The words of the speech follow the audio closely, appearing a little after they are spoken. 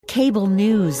Cable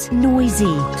news, noisy,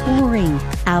 boring,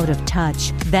 out of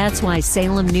touch. That's why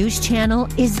Salem News Channel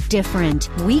is different.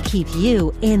 We keep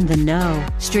you in the know.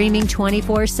 Streaming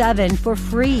 24/7 for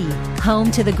free.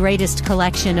 Home to the greatest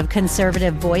collection of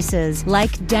conservative voices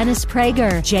like Dennis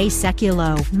Prager, Jay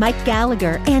Sekulow, Mike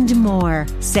Gallagher, and more.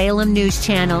 Salem News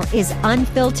Channel is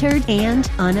unfiltered and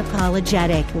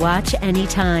unapologetic. Watch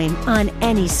anytime, on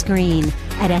any screen,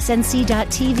 at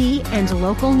snc.tv and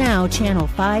Local Now Channel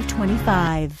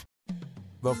 525.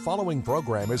 The following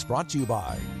program is brought to you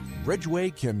by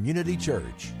Bridgeway Community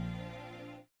Church.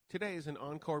 Today is an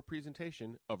encore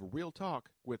presentation of Real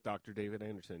Talk with Dr. David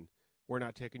Anderson. We're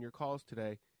not taking your calls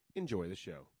today. Enjoy the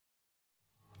show.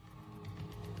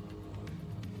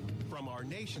 From our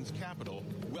nation's capital,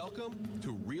 welcome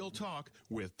to Real Talk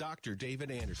with Dr.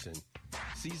 David Anderson.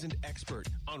 Seasoned expert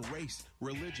on race,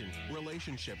 religion,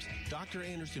 relationships, Dr.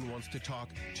 Anderson wants to talk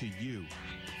to you.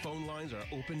 Phone lines are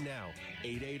open now,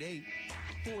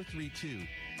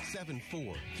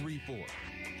 888-432-7434.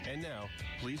 And now,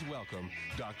 please welcome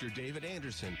Dr. David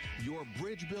Anderson, your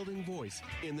bridge-building voice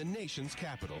in the nation's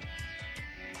capital.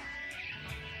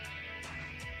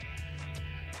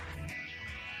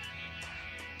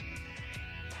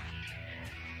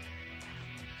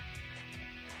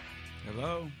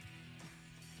 Hello.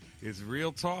 It's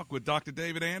Real Talk with Dr.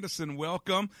 David Anderson.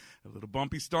 Welcome. A little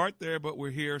bumpy start there, but we're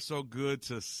here. So good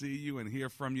to see you and hear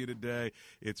from you today.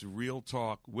 It's Real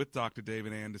Talk with Dr.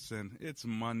 David Anderson. It's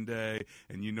Monday,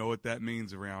 and you know what that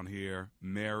means around here,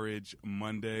 Marriage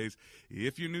Mondays.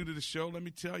 If you're new to the show, let me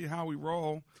tell you how we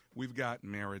roll. We've got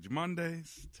Marriage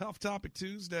Mondays, Tough Topic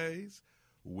Tuesdays,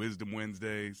 Wisdom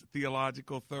Wednesdays,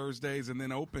 Theological Thursdays, and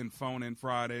then open phone-in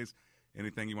Fridays.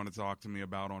 Anything you want to talk to me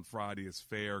about on Friday is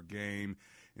fair game.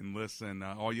 And listen,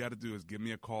 all you got to do is give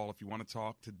me a call if you want to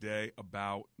talk today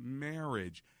about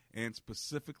marriage. And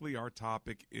specifically, our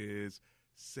topic is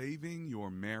saving your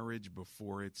marriage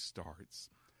before it starts.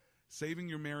 Saving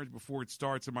your marriage before it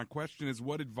starts. And my question is,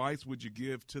 what advice would you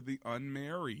give to the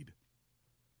unmarried?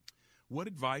 What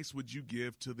advice would you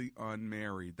give to the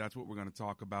unmarried? That's what we're going to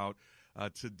talk about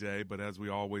today. But as we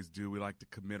always do, we like to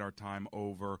commit our time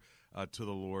over to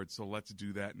the Lord. So let's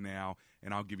do that now.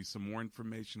 And I'll give you some more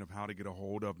information of how to get a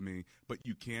hold of me. But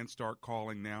you can start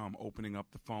calling now. I'm opening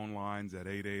up the phone lines at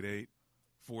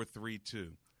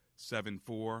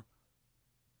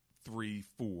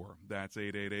 888-432-7434. That's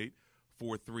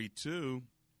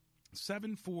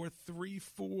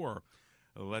 888-432-7434.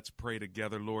 Let's pray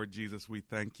together. Lord Jesus, we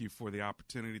thank you for the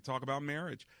opportunity to talk about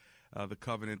marriage, the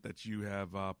covenant that you have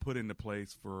put into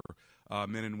place for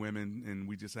men and women. And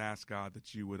we just ask, God,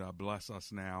 that you would bless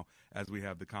us now as we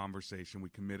have the conversation. We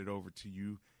commit it over to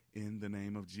you in the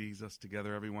name of Jesus.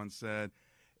 Together, everyone said,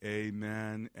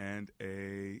 amen and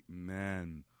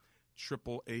amen.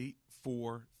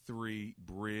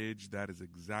 888-433-BRIDGE. That is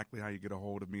exactly how you get a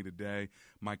hold of me today.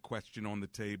 My question on the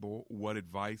table, what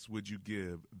advice would you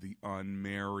give the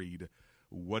unmarried?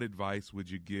 What advice would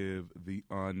you give the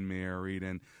unmarried?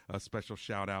 And a special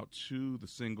shout out to the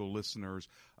single listeners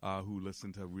who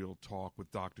listen to Real Talk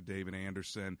with Dr. David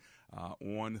Anderson.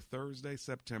 On Thursday,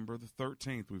 September the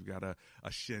 13th, we've got a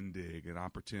shindig, an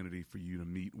opportunity for you to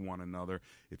meet one another.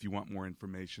 If you want more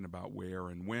information about where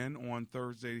and when on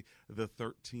Thursday the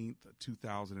 13th,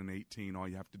 2018, all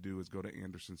you have to do is go to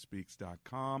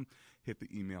andersonspeaks.com, hit the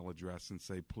email address, and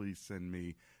say, please send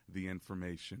me the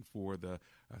information for the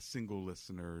single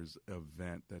listeners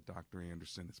event that Dr.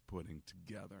 Anderson is putting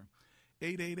together.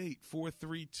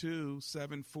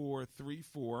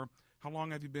 888-432-7434. How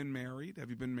long have you been married?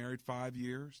 Have you been married 5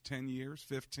 years, 10 years,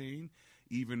 15,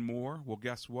 even more? Well,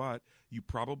 guess what? You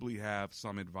probably have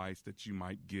some advice that you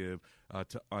might give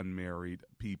to unmarried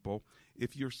people.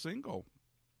 If you're single,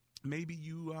 maybe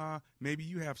you have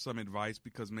some advice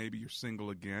because maybe you're single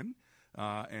again.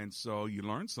 And so you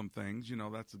learn some things. You know,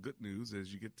 that's the good news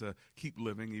is you get to keep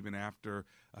living even after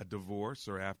a divorce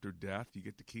or after death. You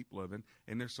get to keep living.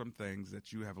 And there's some things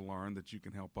that you have learned that you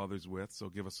can help others with. So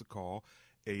give us a call,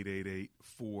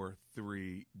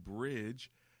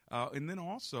 888-43-BRIDGE. And then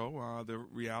also the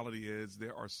reality is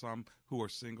there are some who are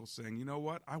single saying, you know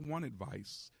what, I want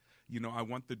advice. You know, I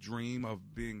want the dream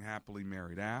of being happily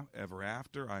married ever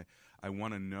after. I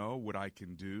want to know what I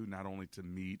can do, not only to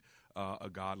meet a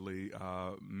godly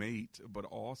mate, but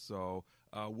also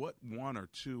what one or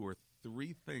two or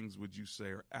three things would you say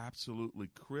are absolutely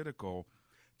critical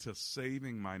to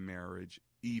saving my marriage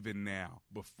even now,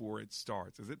 before it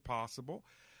starts? Is it possible?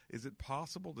 Is it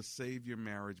possible to save your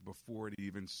marriage before it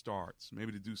even starts?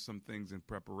 Maybe to do some things in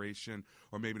preparation,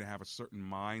 or maybe to have a certain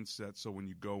mindset so when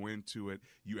you go into it,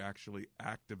 you actually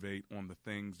activate on the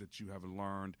things that you have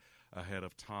learned ahead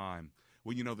of time.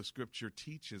 Well, you know, the scripture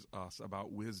teaches us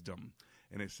about wisdom,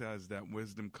 and it says that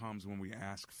wisdom comes when we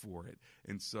ask for it.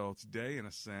 And so today, in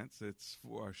a sense, it's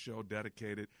for a show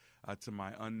dedicated to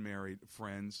my unmarried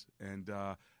friends and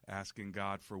asking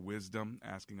God for wisdom,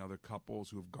 asking other couples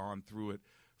who have gone through it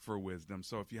for wisdom.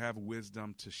 So if you have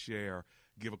wisdom to share,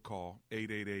 give a call,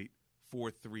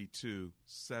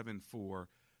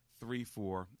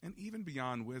 888-432-7434. And even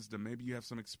beyond wisdom, maybe you have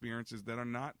some experiences that are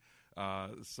not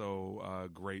so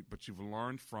great, but you've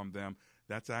learned from them.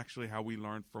 That's actually how we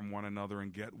learn from one another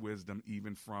and get wisdom,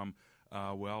 even from,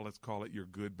 let's call it your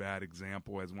good, bad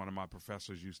example. As one of my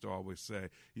professors used to always say,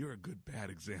 you're a good, bad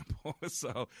example.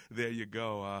 So there you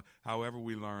go. However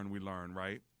we learn,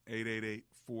 right?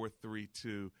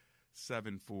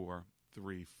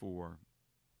 888-432-7434.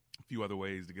 A few other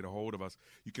ways to get a hold of us.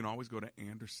 You can always go to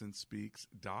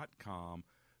AndersonSpeaks.com.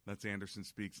 That's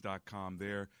AndersonSpeaks.com.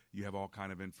 There you have all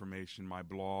kind of information, my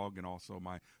blog and also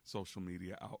my social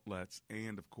media outlets.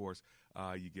 And, of course,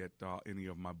 you get any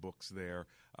of my books there.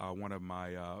 One of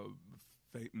my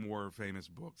more famous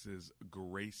books is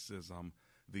Gracism,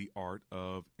 The Art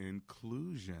of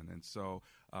Inclusion. And so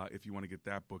if you want to get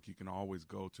that book, you can always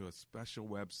go to a special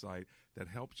website that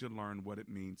helps you learn what it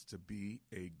means to be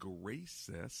a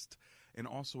gracist and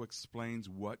also explains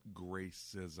what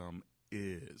gracism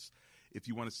is. If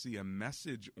you want to see a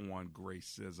message on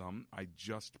gracism, I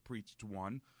just preached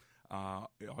one. All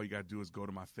you got to do is go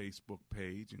to my Facebook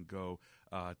page and go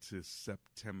to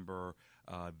September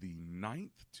the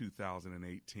 9th,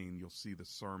 2018. You'll see the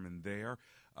sermon there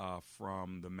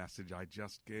from the message I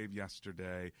just gave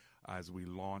yesterday as we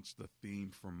launched the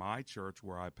theme for my church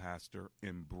where I pastor,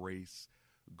 Embrace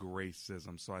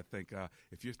Gracism. So I think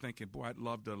if you're thinking, boy, I'd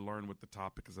love to learn what the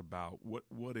topic is about,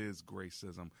 what is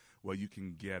gracism? Well, you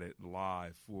can get it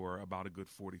live for about a good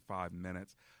 45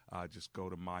 minutes. Just go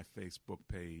to my Facebook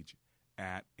page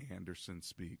at Anderson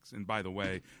Speaks. And by the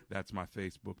way, that's my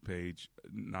Facebook page,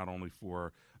 not only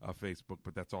for Facebook,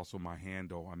 but that's also my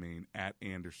handle. I mean, at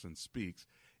Anderson Speaks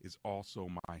is also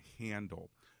my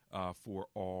handle for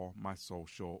all my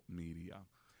social media.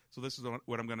 So this is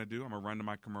what I'm going to do. I'm going to run to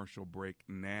my commercial break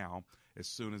now. As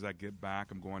soon as I get back,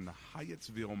 I'm going to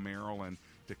Hyattsville, Maryland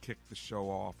to kick the show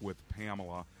off with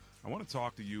Pamela. I want to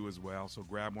talk to you as well, so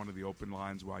grab one of the open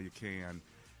lines while you can.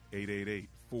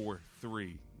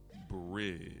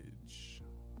 888-43-BRIDGE.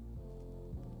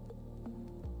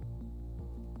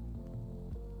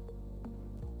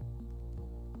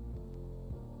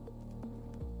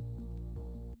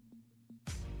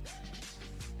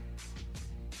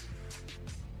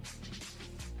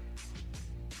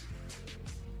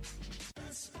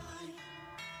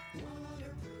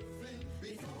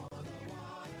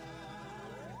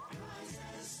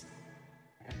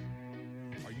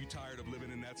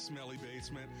 Smelly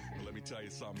basement? Well, let me tell you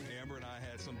something. Amber and I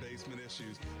had some basement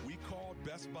issues. We called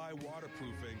Best Buy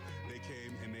Waterproofing. They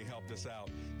came and they helped us out.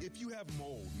 If you have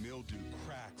mold, mildew,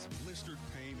 cracks, blistered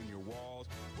paint in your walls,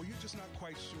 or you're just not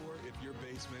quite sure if your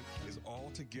basement is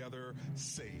altogether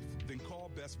safe, then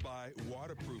call Best Buy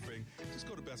Waterproofing. Just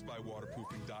go to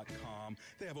bestbuywaterproofing.com.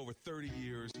 They have over 30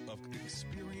 years of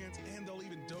experience, and they'll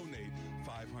even donate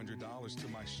 $500 to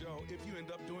my show if you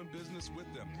end up doing business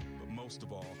with them. But most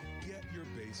of all, get your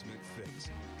basement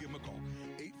fixed. Give them a call,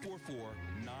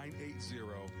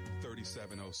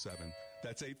 844-980-3707.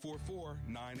 That's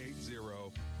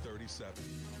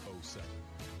 844-980-3707.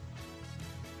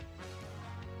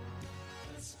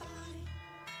 Best Buy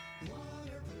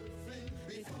Waterproofing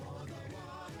before the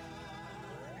water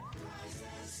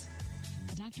rises.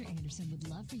 Dr. Anderson would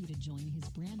love for you to join his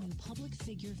brand new Public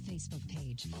Figure Facebook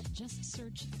page. Just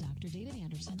search Dr. David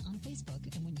Anderson on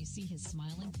Facebook, and when you see his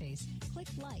smiling face, click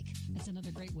like. That's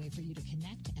another great way for you to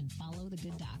connect and follow the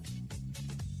good doc.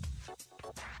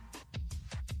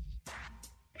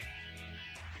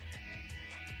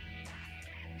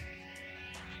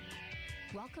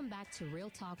 Welcome back to Real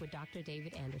Talk with Dr.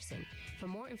 David Anderson. For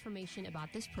more information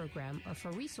about this program or for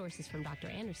resources from Dr.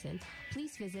 Anderson,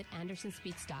 please visit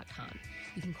AndersonSpeaks.com.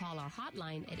 You can call our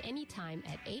hotline at any time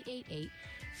at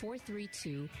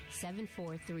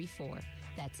 888-432-7434.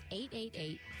 That's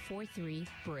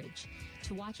 888-43-BRIDGE.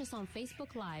 To watch us on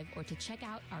Facebook Live or to check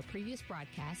out our previous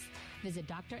broadcasts, visit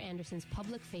Dr. Anderson's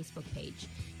public Facebook page.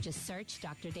 Just search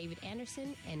Dr. David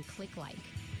Anderson and click like.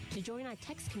 To join our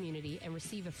text community and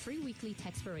receive a free weekly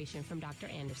textpiration from Dr.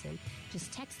 Anderson,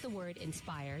 just text the word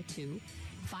INSPIRE to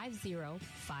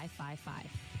 50555.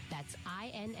 That's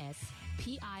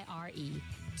INSPIRE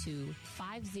to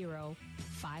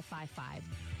 50555.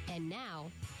 And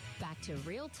now, back to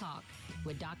Real Talk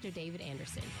with Dr. David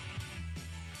Anderson.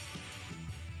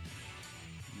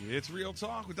 It's Real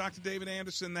Talk with Dr. David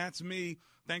Anderson. That's me.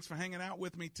 Thanks for hanging out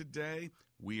with me today.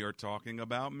 We are talking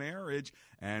about marriage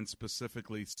and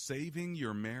specifically saving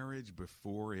your marriage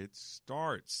before it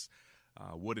starts.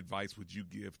 What advice would you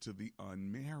give to the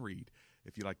unmarried?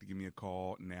 If you'd like to give me a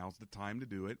call, now's the time to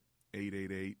do it.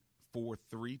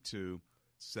 888-432-7434.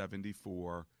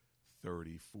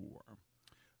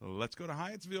 Let's go to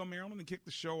Hyattsville, Maryland, and kick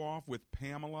the show off with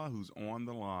Pamela, who's on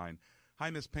the line. Hi,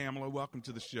 Miss Pamela. Welcome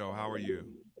to the show. How are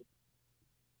you?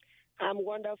 I'm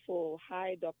wonderful.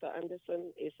 Hi, Dr.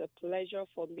 Anderson. It's a pleasure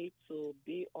for me to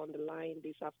be on the line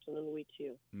this afternoon with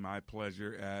you. My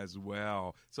pleasure as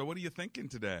well. So what are you thinking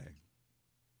today?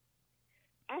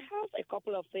 I have a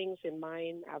couple of things in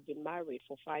mind. I've been married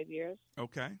for 5 years.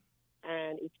 Okay.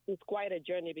 And it's quite a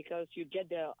journey because you get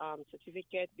the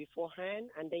certificate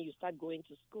beforehand and then you start going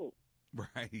to school.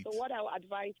 Right. So what I would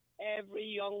advise every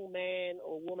young man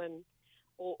or woman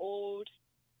or old,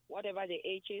 whatever the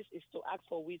age is to ask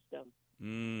for wisdom.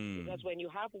 Because when you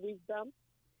have wisdom,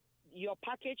 your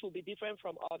package will be different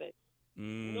from others.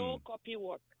 No copy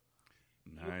work.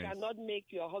 Nice. You cannot make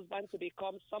your husband to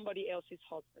become somebody else's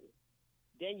husband.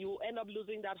 Then you end up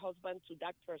losing that husband to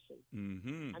that person.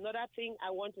 Another thing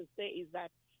I want to say is that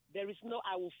there is no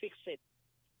I will fix it.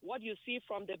 What you see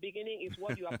from the beginning is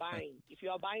what you are buying. If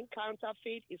you are buying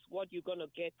counterfeit, it's what you're going to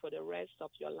get for the rest of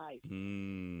your life.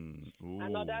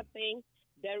 Another thing,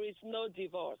 there is no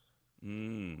divorce.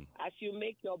 As you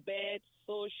make your bed,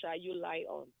 so shall you lie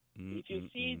on. If you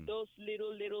see those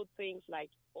little things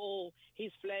like, oh,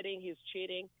 he's flirting, he's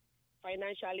cheating,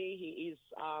 financially he is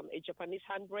a Japanese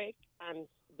handbrake, and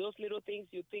those little things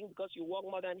you think because you work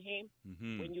more than him,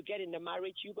 when you get in the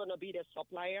marriage, you're going to be the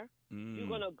supplier. You're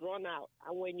going to run out.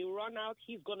 And when you run out,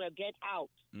 he's going to get out.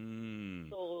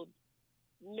 So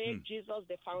make Jesus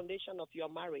the foundation of your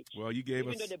marriage. Well, you gave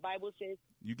Even us, though the Bible says,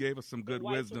 you gave us some good the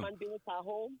wife wisdom. woman builds her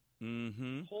home,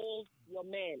 hold your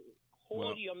man.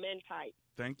 Hold your man tight.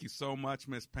 Thank you so much,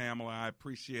 Miss Pamela. I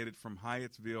appreciate it. From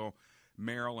Hyattsville,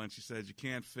 Maryland. She says you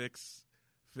can't fix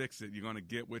it. You're going to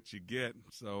get what you get.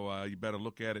 So you better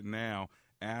look at it now.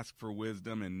 Ask for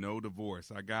wisdom and no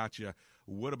divorce. I got you.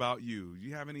 What about you? Do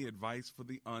you have any advice for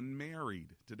the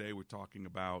unmarried? Today we're talking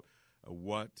about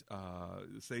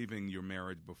saving your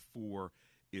marriage before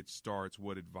it starts.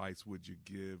 What advice would you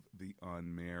give the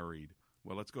unmarried?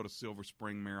 Well, let's go to Silver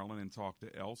Spring, Maryland, and talk to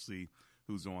Elsie,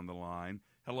 who's on the line.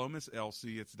 Hello, Miss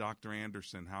Elsie. It's Dr.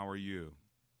 Anderson. How are you?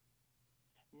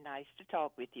 Nice to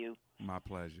talk with you. My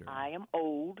pleasure. I am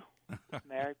old,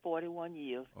 married 41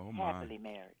 years, Oh, my. happily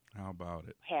married. How about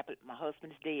it? Happy. My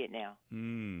husband's dead now.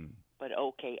 But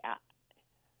okay,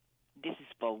 this is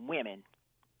for women.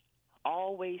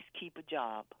 Always keep a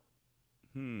job.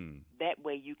 That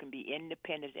way you can be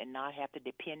independent and not have to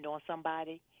depend on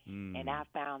somebody. And I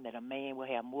found that a man will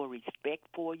have more respect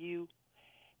for you.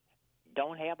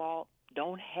 Don't have a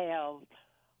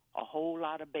whole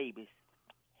lot of babies.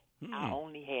 I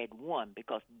only had one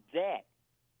because that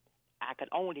I could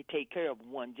only take care of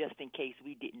one just in case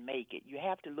we didn't make it. You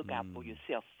have to look out for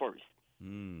yourself first.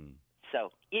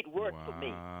 So it worked for me.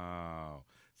 Wow.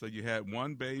 So you had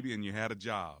one baby and you had a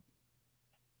job.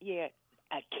 Yeah,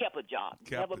 I kept a job.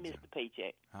 Never missed a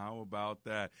paycheck. How about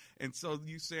that? And so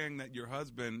you saying that your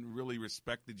husband really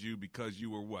respected you because you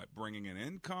were what, bringing an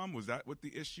income? Was that what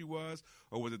the issue was?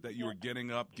 Or was it that you were getting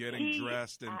up, getting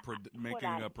dressed, and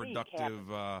making a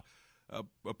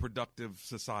productive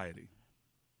society?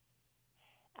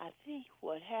 I think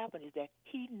what happened is that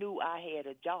he knew I had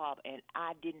a job and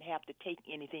I didn't have to take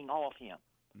anything off him.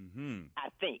 I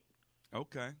think.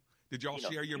 Okay. Did y'all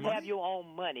share your you money? have your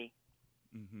own money.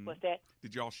 What's that?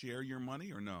 Did y'all share your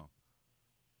money or no?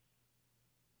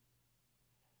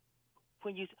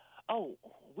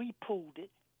 We pooled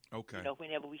it. Okay. You know,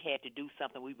 whenever we had to do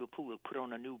something, we would pool it, put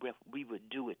on a new ref. We would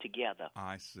do it together.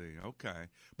 I see. Okay.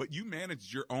 But you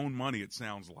managed your own money, it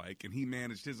sounds like, and he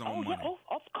managed his own money. Yeah,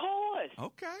 of course.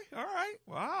 Okay. All right.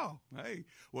 Wow. Hey,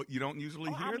 well, you don't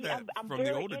usually hear I'm from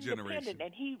very the older generation.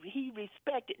 And he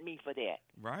respected me for that.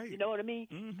 Right. You know what I mean?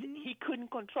 He couldn't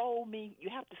control me. You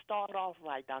have to start off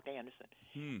right, Dr. Anderson.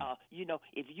 You know,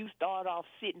 if you start off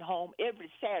sitting home,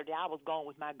 every Saturday I was gone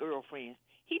with my girlfriends.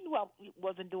 He knew I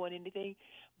wasn't doing anything.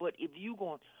 But if you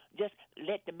going to just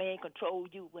let the man control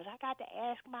you, well, I got to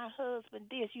ask my husband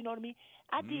this, you know what I mean?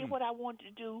 I did what I wanted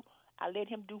to do. I let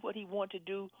him do what he wanted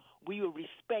to do. We were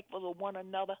respectful of one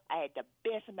another. I had the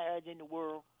best marriage in the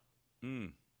world.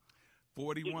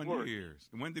 41 years.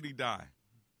 And when did he die?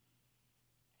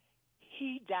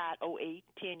 He died 2008,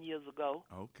 10 years ago.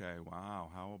 Okay, wow.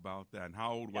 How about that? And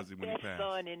how old was he when he The passed? best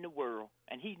son in the world,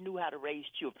 and he knew how to raise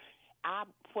children.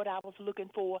 What I was looking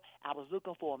for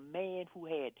a man who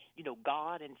had, you know,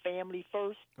 God and family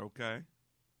first. Okay.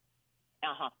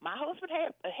 My husband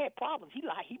had problems. He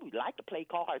would like to play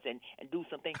cards and do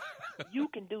some things. You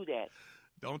can do that.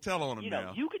 Don't tell on him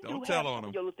now. You can Don't do tell on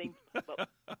him. your things, but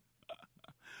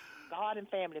God and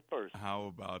family first. How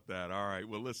about that? All right.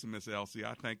 Well, listen, Miss Elsie,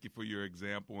 I thank you for your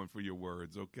example and for your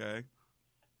words, okay?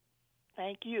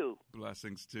 Thank you.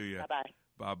 Blessings to you. Bye-bye.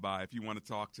 Bye-bye. If you want to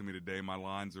talk to me today, my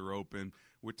lines are open.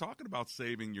 We're talking about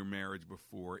saving your marriage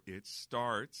before it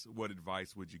starts. What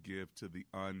advice would you give to the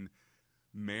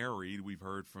unmarried? We've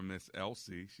heard from Miss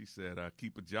Elsie. She said,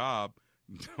 keep a job.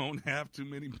 Don't have too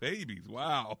many babies.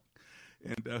 Wow.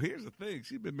 And here's the thing.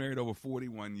 She's been married over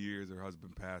 41 years. Her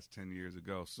husband passed 10 years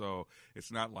ago. So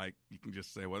it's not like you can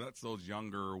just say, well, that's those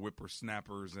younger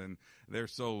whippersnappers, and they're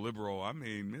so liberal. I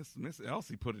mean, Miss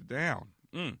Elsie put it down.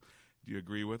 Do you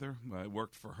agree with her? It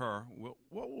worked for her. Well,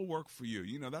 what will work for you?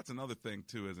 You know, that's another thing,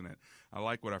 too, isn't it? I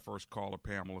like what our first caller,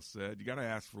 Pamela, said. You got to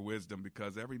ask for wisdom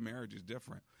because every marriage is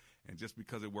different. And just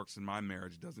because it works in my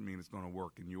marriage doesn't mean it's going to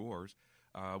work in yours.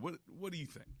 What do you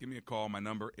think? Give me a call. My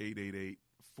number,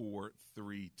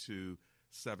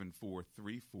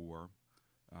 888-432-7434,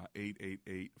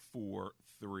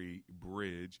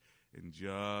 888-43-BRIDGE. And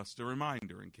just a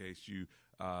reminder, in case you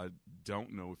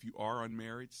don't know, if you are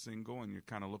unmarried, single, and you're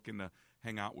kind of looking to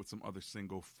hang out with some other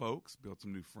single folks, build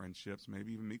some new friendships,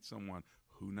 maybe even meet someone,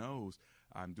 who knows?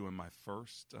 I'm doing my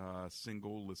first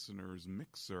single listeners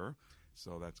mixer.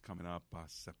 So that's coming up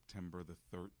September the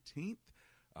 13th.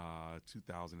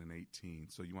 2018.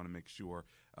 So you want to make sure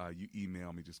you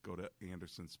email me. Just go to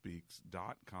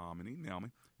andersonspeaks.com and email me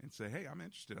and say, hey, I'm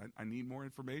interested. I need more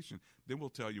information. Then we'll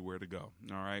tell you where to go.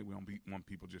 All right? We don't want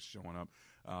people just showing up.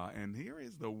 And here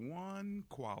is the one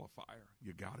qualifier.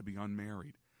 You got to be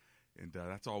unmarried. And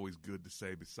that's always good to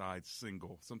say besides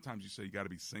single. Sometimes you say you got to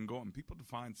be single, and people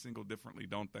define single differently,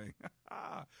 don't they?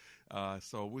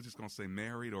 So we're just going to say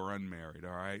married or unmarried,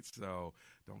 all right? So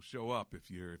don't show up if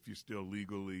you're still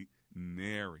legally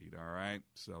married, all right?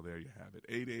 So there you have it.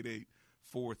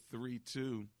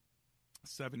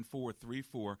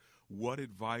 888-432-7434. What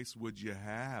advice would you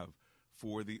have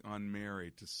for the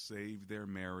unmarried to save their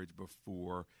marriage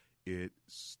before it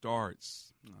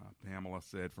starts? Pamela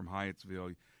said from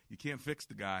Hyattsville, you can't fix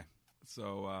the guy.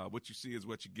 So what you see is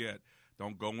what you get.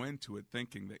 Don't go into it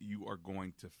thinking that you are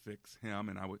going to fix him.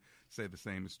 And I would say the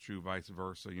same is true vice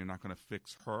versa. You're not going to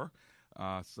fix her.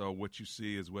 So what you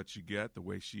see is what you get. The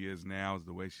way she is now is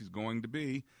the way she's going to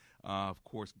be. Of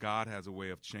course, God has a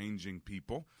way of changing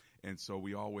people. And so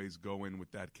we always go in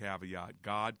with that caveat.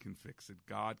 God can fix it.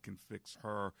 God can fix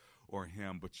her or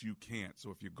him, but you can't.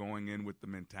 So if you're going in with the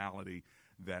mentality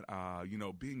that,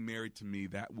 being married to me,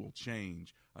 that will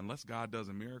change. Unless God does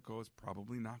a miracle, it's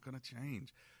probably not going to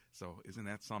change. So isn't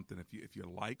that something? If you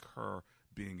like her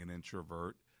being an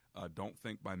introvert, don't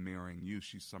think by marrying you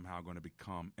she's somehow going to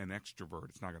become an extrovert.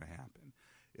 It's not going to happen.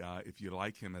 If you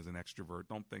like him as an extrovert,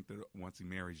 don't think that once he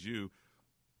marries you,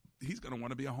 he's going to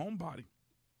want to be a homebody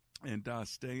and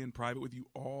stay in private with you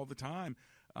all the time.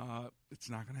 It's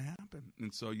not going to happen.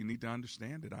 And so you need to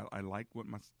understand it. I like what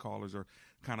my callers are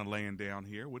kind of laying down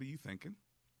here. What are you thinking?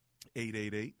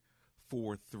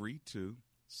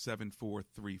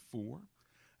 888-432-7434.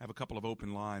 I have a couple of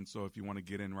open lines, so if you want to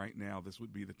get in right now, this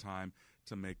would be the time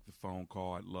to make the phone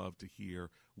call. I'd love to hear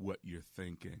what you're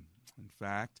thinking. In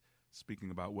fact,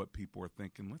 speaking about what people are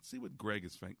thinking, let's see what Greg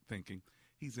is thinking.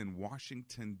 He's in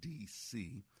Washington,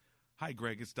 D.C. Hi,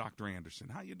 Greg. It's Dr. Anderson.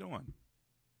 How you doing?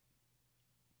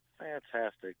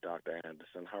 Fantastic, Dr.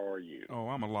 Anderson. How are you? Oh,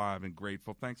 I'm alive and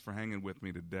grateful. Thanks for hanging with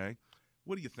me today.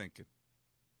 What are you thinking?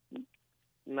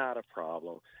 Not a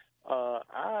problem.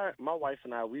 My wife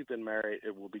and I, we've been married.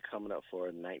 It will be coming up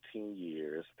for 19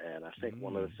 years, and I think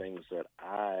one of the things that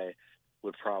I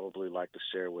would probably like to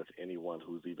share with anyone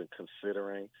who's even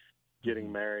considering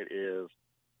getting married is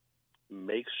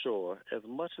make sure, as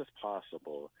much as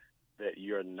possible, that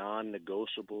your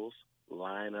non-negotiables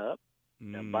line up.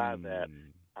 And by that,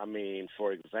 I mean,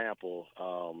 for example,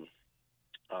 I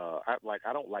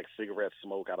don't like cigarette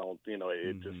smoke. I don't,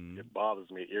 it bothers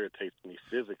me. It irritates me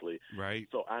physically. Right.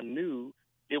 So I knew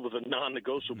it was a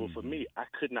non-negotiable for me. I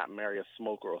could not marry a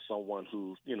smoker or someone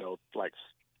who,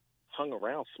 hung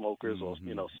around smokers or,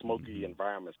 smoky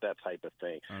environments, that type of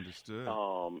thing. Understood.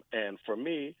 And for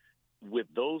me, with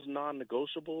those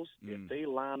non-negotiables, if they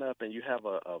line up and you have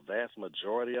a vast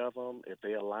majority of them, if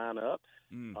they line up,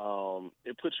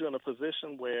 it puts you in a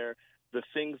position where the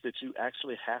things that you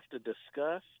actually have to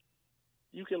discuss,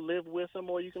 you can live with them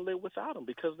or you can live without them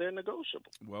because they're negotiable.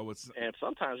 And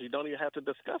sometimes you don't even have to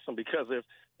discuss them because if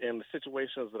in the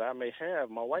situations that I may have,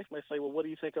 my wife may say, well, what do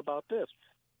you think about this?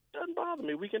 Doesn't bother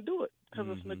me. We can do it because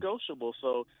it's negotiable.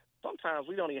 So sometimes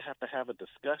we don't even have to have a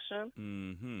discussion.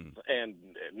 And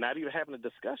not even having a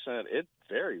discussion, it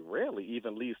very rarely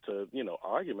even leads to,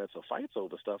 arguments or fights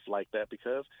over stuff like that,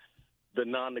 because the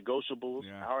non-negotiables,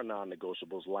 our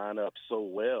non-negotiables line up so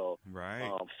well,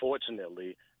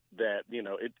 fortunately, that,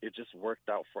 it just worked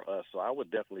out for us. So I would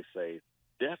definitely say,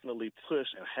 definitely push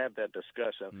and have that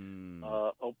discussion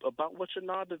about what your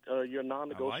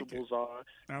non-negotiables are.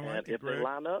 And if they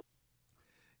line up,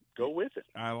 go with it.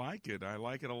 I like it. I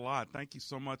like it a lot. Thank you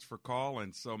so much for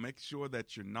calling. So make sure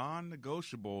that your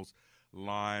non-negotiables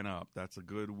line up. That's a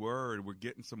good word. We're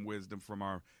getting some wisdom from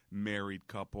our married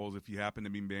couples. If you happen to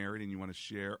be married and you want to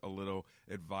share a little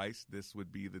advice, this would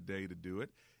be the day to do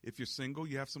it. If you're single,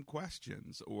 you have some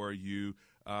questions, or you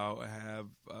have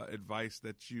advice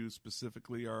that you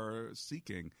specifically are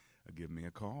seeking, give me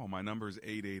a call. My number is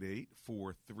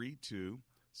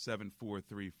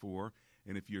 888-432-7434.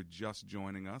 And if you're just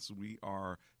joining us, we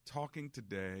are talking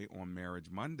today on Marriage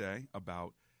Monday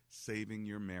about saving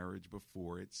your marriage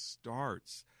before it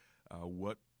starts.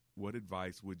 What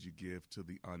advice would you give to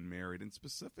the unmarried? And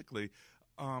specifically,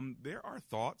 there are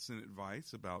thoughts and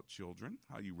advice about children,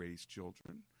 how you raise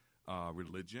children,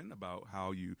 religion, about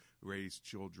how you raise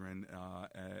children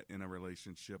in a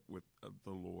relationship with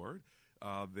the Lord.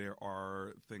 There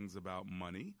are things about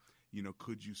money.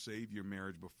 Could you save your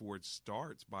marriage before it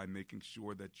starts by making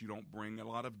sure that you don't bring a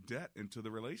lot of debt into the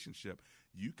relationship?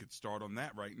 You could start on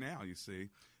that right now, you see.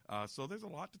 So there's a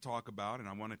lot to talk about, and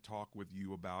I want to talk with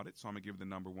you about it. So I'm going to give the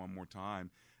number one more time.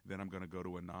 Then I'm going to go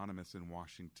to Anonymous in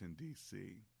Washington,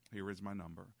 D.C. Here is my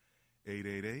number,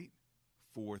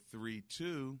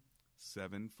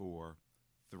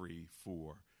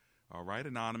 888-432-7434. All right,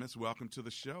 Anonymous, welcome to the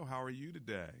show. How are you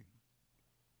today?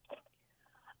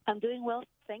 I'm doing well.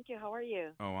 Thank you. How are you?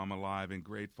 Oh, I'm alive and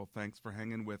grateful. Thanks for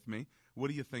hanging with me. What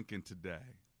are you thinking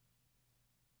today?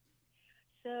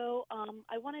 So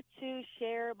I wanted to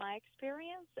share my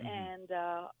experience and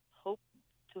hope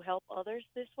to help others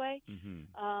this way.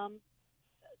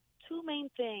 Two main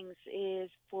things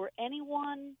is for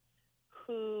anyone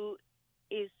who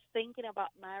is thinking about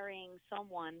marrying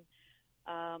someone,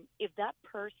 if that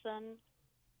person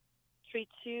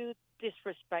treats you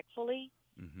disrespectfully,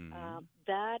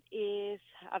 that is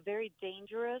a very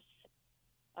dangerous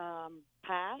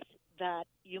path that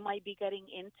you might be getting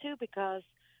into, because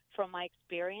from my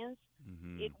experience,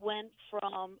 it went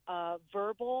from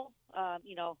verbal,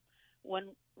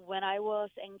 when I was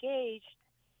engaged,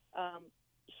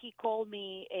 he called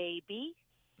me a B,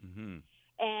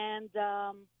 and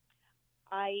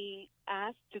I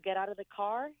asked to get out of the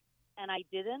car, and I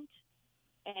didn't,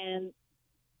 and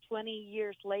 20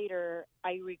 years later,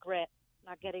 I regret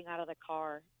not getting out of the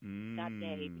car that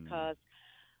day, because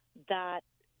that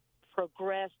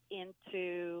progressed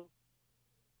into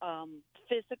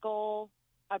physical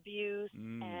abuse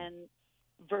and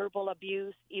verbal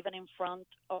abuse, even in front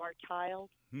of our child.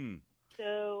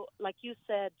 So, like you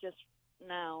said just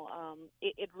now,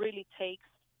 it really takes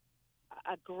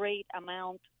a great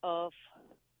amount of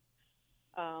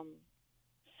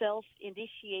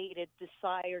self-initiated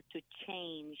desire to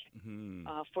change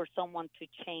for someone to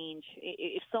change.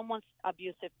 If someone's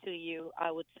abusive to you,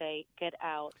 I would say get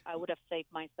out. I would have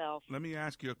saved myself. Let me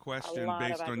ask you a question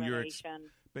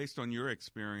based on your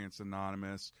experience,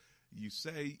 Anonymous. You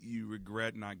say you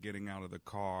regret not getting out of the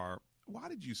car. Why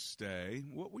did you stay?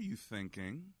 What were you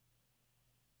thinking?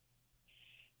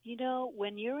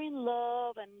 When you're in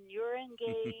love and you're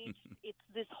engaged, it's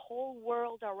this whole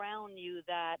world around you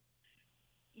that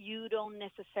you don't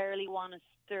necessarily want to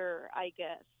stir, I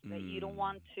guess. That you don't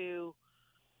want to,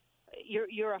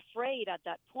 you're afraid at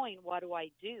that point. What do I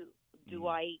do? Do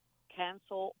I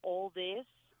cancel all this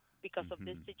because of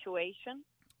this situation?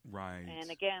 Right.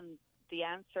 And again, the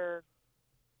answer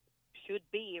should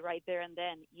be right there and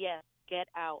then, yes, get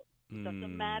out. It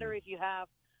doesn't matter if you have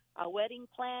a wedding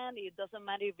plan. It doesn't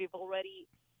matter if you've already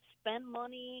spent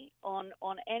money on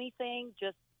anything.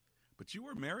 But you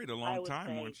were married a long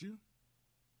time, weren't you?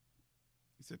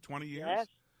 You said 20 years? Yes.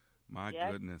 My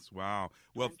goodness. Wow.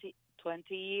 Well,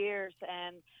 20 years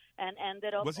and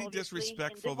ended up. Was he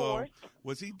disrespectful though?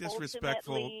 Was he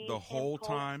disrespectful the whole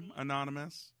time,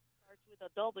 Anonymous? Starts with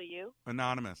a W.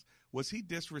 Anonymous. Was he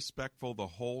disrespectful the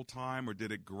whole time, or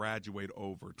did it graduate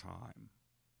over time?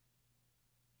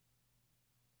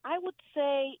 I would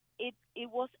say it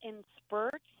was in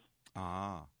spurts.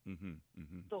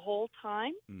 The whole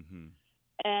time.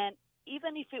 And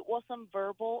even if it wasn't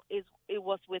verbal, it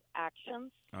was with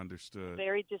actions. Understood.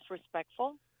 Very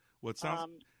disrespectful. Well, it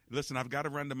sounds. Listen, I've got to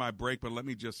run to my break, but let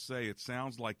me just say, it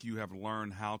sounds like you have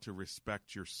learned how to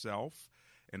respect yourself,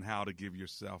 and how to give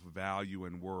yourself value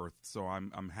and worth. So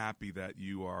I'm happy that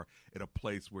you are at a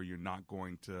place where you're not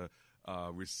going to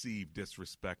receive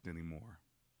disrespect anymore.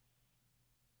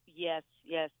 Yes,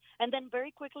 yes. And then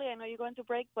very quickly, I know you're going to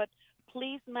break, but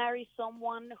please marry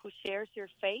someone who shares your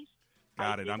faith.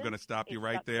 Got it. I'm going to stop you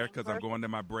right there because I'm going to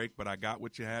my break, but I got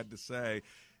what you had to say.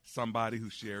 Somebody who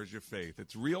shares your faith.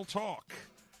 It's Real Talk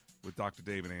with Dr.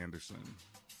 David Anderson.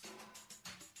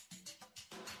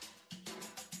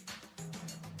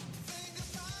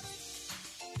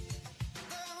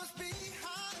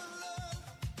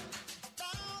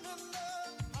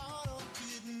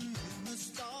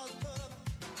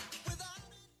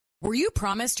 Were you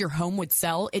promised your home would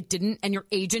sell, it didn't, and your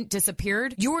agent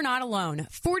disappeared? You're not alone.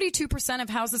 42% of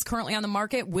houses currently on the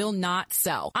market will not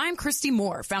sell. I'm Christy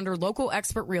Moore, founder of Local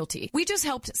Expert Realty. We just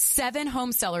helped 7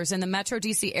 home sellers in the Metro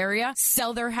DC area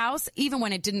sell their house even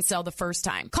when it didn't sell the first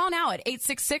time. Call now at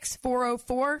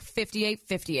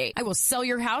 866-404-5858. I will sell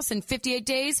your house in 58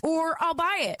 days or I'll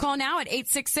buy it. Call now at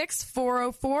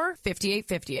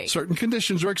 866-404-5858. Certain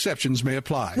conditions or exceptions may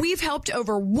apply. We've helped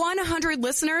over 100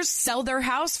 listeners sell their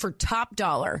house for top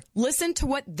dollar. Listen to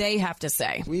what they have to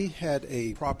say. We had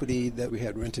a property that we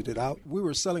had rented it out. We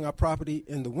were selling our property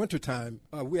in the wintertime.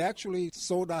 We actually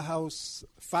sold our house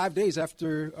 5 days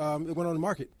after it went on the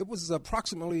market. It was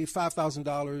approximately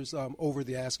 $5,000 over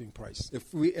the asking price.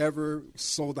 If we ever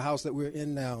sold the house that we're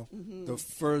in now, the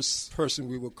first person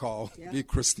we would call be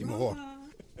Christy Moore.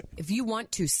 If you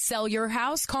want to sell your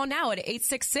house, call now at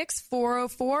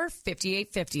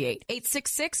 866-404-5858.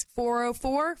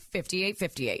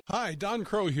 866-404-5858. Hi, Don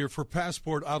Crow here for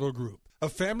Passport Auto Group, a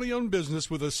family-owned business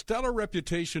with a stellar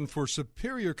reputation for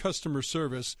superior customer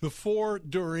service before,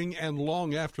 during, and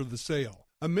long after the sale.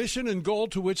 A mission and goal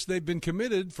to which they've been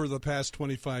committed for the past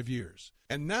 25 years.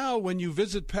 And now when you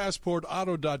visit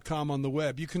PassportAuto.com on the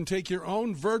web, you can take your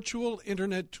own virtual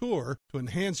internet tour to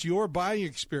enhance your buying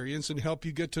experience and help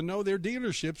you get to know their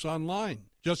dealerships online.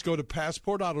 Just go to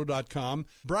PassportAuto.com,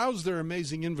 browse their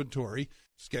amazing inventory,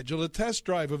 schedule a test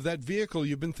drive of that vehicle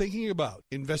you've been thinking about,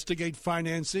 investigate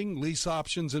financing, lease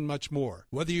options, and much more.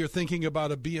 Whether you're thinking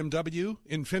about a BMW,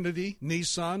 Infiniti,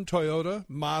 Nissan, Toyota,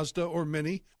 Mazda, or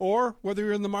Mini, or whether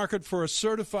you're in the market for a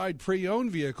certified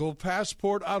pre-owned vehicle,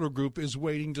 Passport Auto Group is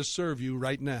waiting to serve you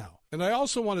right now. And I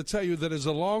also want to tell you that as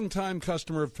a longtime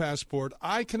customer of Passport,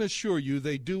 I can assure you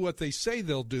they do what they say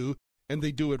they'll do, and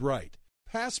they do it right.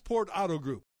 Passport Auto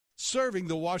Group, serving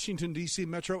the Washington, D.C.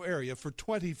 metro area for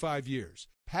 25 years.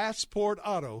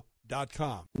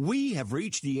 PassportAuto.com. We have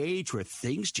reached the age where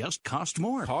things just cost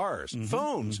more. Cars,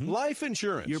 phones, life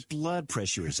insurance. Your blood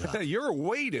pressure is up. Your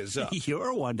weight is up.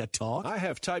 You're one to talk. I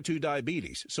have type 2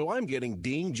 diabetes, so I'm getting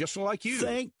dinged just like you.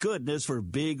 Thank goodness for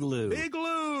Big Lou. Big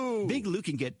Lou! Big Lou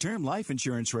can get term life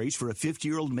insurance rates for a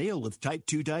 50-year-old male with type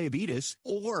 2 diabetes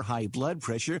or high blood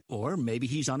pressure, or maybe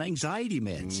he's on anxiety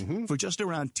meds for just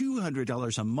around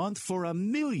 $200 a month for $1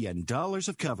 million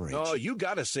of coverage. Oh, you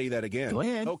got to say that again. Go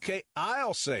ahead. Okay,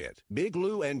 I'll say it. Big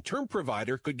Lou and Term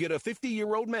Provider could get a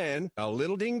 50-year-old man, a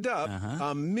little dinged up,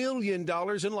 $1 million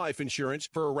in life insurance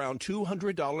for around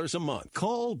 $200 a month.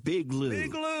 Call Big Lou.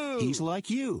 Big Lou. He's like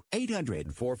you.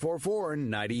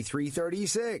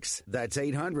 800-444-9336. That's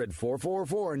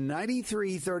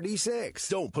 800-444-9336.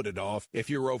 Don't put it off. If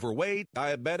you're overweight,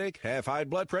 diabetic, have high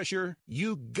blood pressure,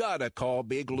 you gotta call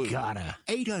Big Lou. Gotta.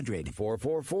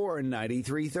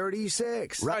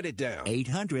 800-444-9336. Write it down.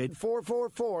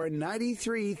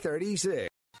 800-444-9336.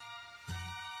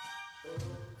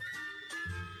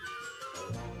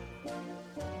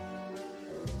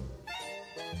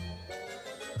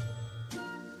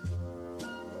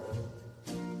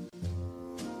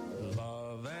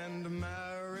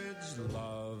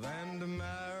 Love and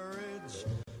marriage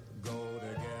go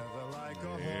together like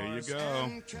a There you horse go.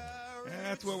 and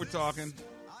That's what we're talking.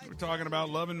 We're talking about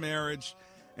love and marriage,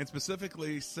 and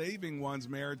specifically saving one's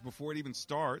marriage before it even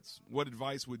starts. What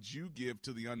advice would you give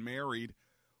to the unmarried?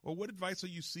 Or what advice are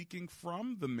you seeking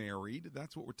from the married?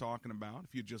 That's what we're talking about.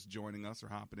 If you're just joining us or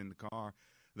hopping in the car,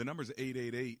 the number is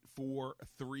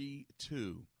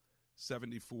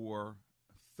 888-432-7434.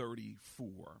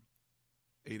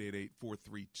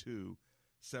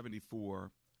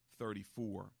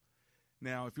 888-432-7434.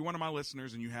 Now, if you're one of my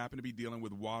listeners and you happen to be dealing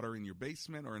with water in your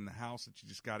basement or in the house that you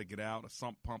just got to get out, a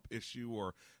sump pump issue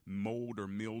or mold or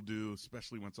mildew,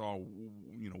 especially when it's all,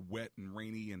 wet and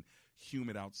rainy and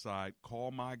humid outside, call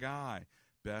my guy,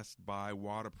 Best Buy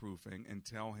Waterproofing, and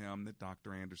tell him that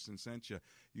Dr. Anderson sent you.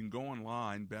 You can go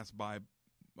online,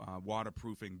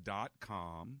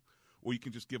 bestbuywaterproofing.com, or you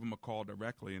can just give him a call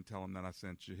directly and tell him that I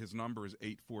sent you. His number is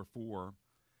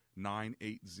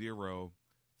 844-980-3707.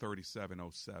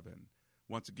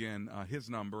 Once again, his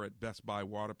number at Best Buy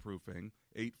Waterproofing,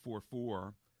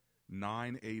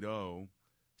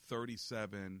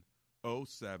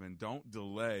 844-980-3707. Don't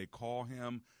delay. Call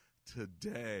him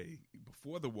today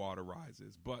before the water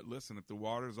rises. But listen, if the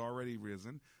water's already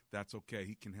risen, that's okay.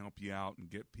 He can help you out and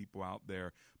get people out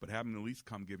there, but have him at least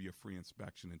come give you a free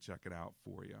inspection and check it out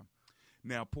for you.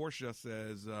 Now, Portia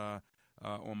says on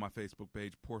my Facebook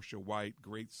page, Portia White,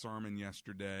 great sermon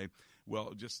yesterday.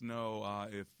 Well, just know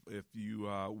if you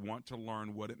want to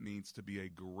learn what it means to be a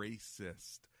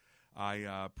gracist,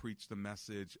 I preached a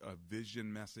message, a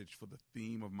vision message for the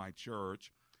theme of my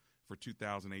church for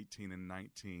 2018 and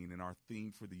 19, and our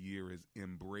theme for the year is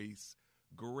Embrace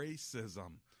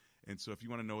Gracism. And so if you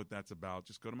want to know what that's about,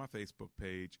 just go to my Facebook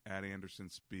page, @Anderson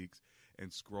Speaks,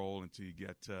 and scroll until you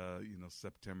get to,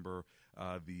 September,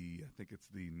 I think it's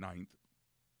the 9th.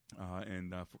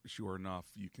 Sure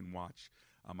enough, you can watch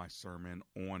my sermon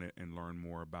on it and learn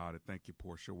more about it. Thank you,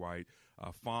 Portia White.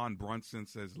 Fawn Brunson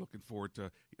says, looking forward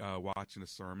to watching the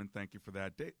sermon. Thank you for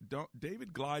that.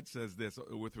 David Glide says this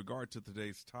with regard to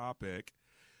today's topic.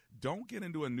 Don't get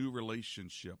into a new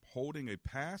relationship holding a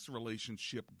past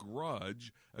relationship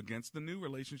grudge against the new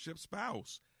relationship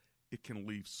spouse. It can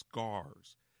leave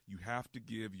scars. You have to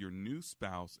give your new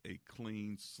spouse a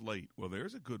clean slate. Well,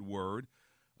 there's a good word.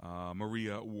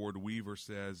 Maria Ward Weaver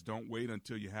says, don't wait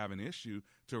until you have an issue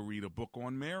to read a book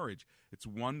on marriage. It's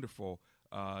wonderful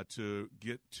to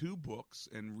get two books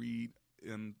and read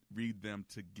them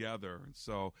together. And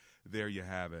so there you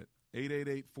have it.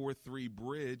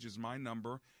 888-43-BRIDGE is my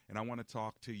number, and I want to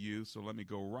talk to you. So let me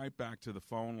go right back to the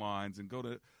phone lines and go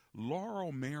to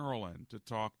Laurel, Maryland, to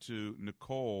talk to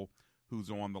Nicole, who's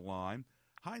on the line.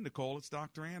 Hi, Nicole. It's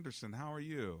Dr. Anderson. How are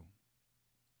you?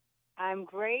 I'm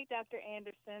great, Dr.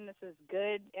 Anderson. This is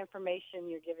good information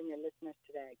you're giving your listeners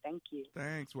today. Thank you.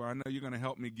 Thanks. Well, I know you're going to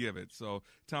help me give it. So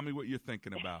tell me what you're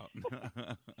thinking about.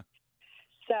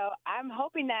 So I'm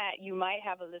hoping that you might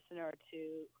have a listener or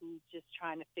two who's just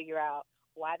trying to figure out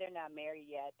why they're not married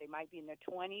yet. They might be in their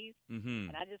 20s,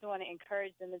 and I just want to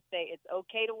encourage them to say it's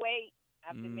okay to wait.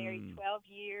 I've been married 12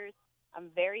 years. I'm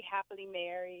very happily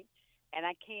married, and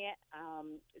I can't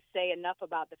say enough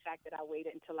about the fact that I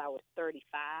waited until I was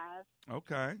 35.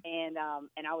 Okay. And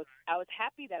I was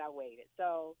happy that I waited.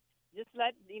 So just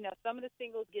let some of the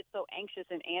singles get so anxious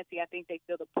and antsy. I think they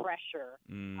feel the pressure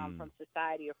from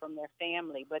society or from their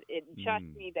family. But trust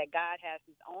me that God has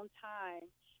His own time,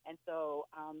 and so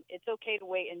it's okay to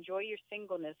wait. Enjoy your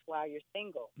singleness while you're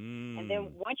single. And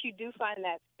then once you do find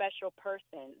that special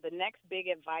person, the next big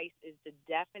advice is to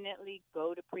definitely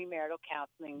go to premarital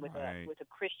counseling with a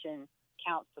Christian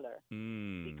counselor,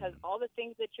 because all the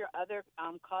things that your other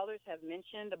callers have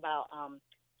mentioned about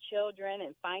children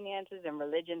and finances and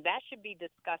religion, that should be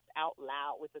discussed out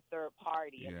loud with a third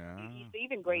party. And it's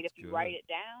even great if you write it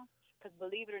down, because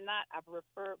believe it or not, I've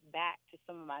referred back to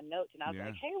some of my notes, and I was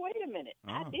like, hey, wait a minute.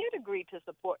 I did agree to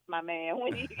support my man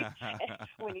when he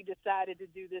when he decided to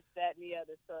do this, that, and the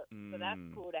other. So that's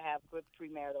cool to have good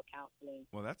premarital counseling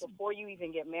before you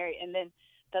even get married. And then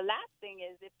the last thing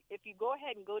is if you go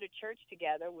ahead and go to church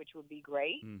together, which would be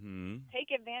great,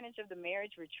 take advantage of the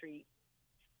marriage retreat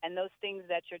and those things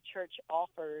that your church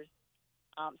offers,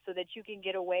 so that you can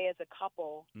get away as a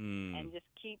couple and just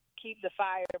keep the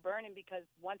fire burning. Because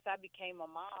once I became a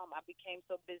mom, I became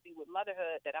so busy with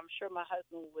motherhood that I'm sure my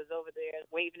husband was over there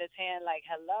waving his hand like,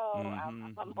 hello,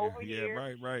 I'm over here.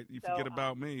 Yeah, right. You forget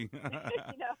about me.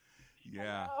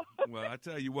 Yeah. Well, I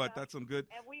tell you what, that's some good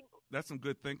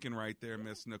thinking right there,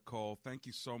 Miss Nicole. Thank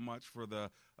you so much for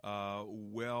the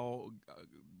well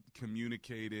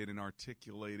communicated and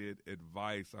articulated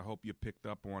advice. I hope you picked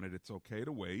up on it. It's okay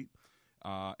to wait,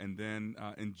 and then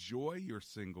enjoy your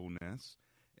singleness,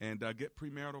 and get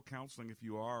premarital counseling if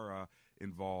you are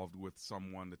involved with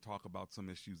someone to talk about some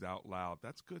issues out loud.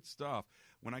 That's good stuff.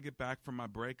 When I get back from my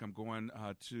break, I'm going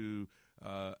to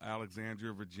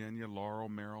Alexandria, Virginia, Laurel,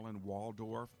 Maryland,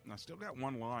 Waldorf. And I still got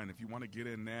one line. If you want to get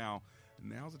in now,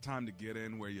 now's the time to get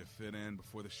in where you fit in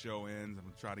before the show ends. I'm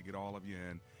going to try to get all of you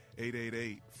in.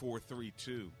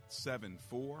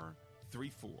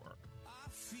 888-432-7434. I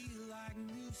feel like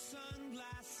new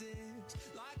sunglasses,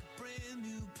 like a brand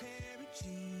new pair of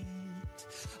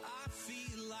jeans. I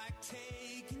feel like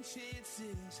taking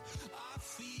chances. I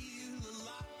feel a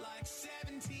lot like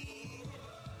 17.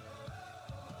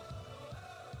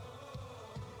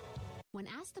 When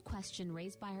asked the question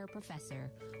raised by her professor,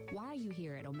 "Why are you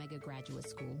here at Omega Graduate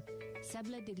School?"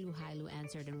 Sebla Digluhailu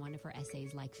answered in one of her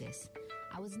essays like this: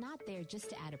 "I was not there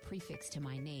just to add a prefix to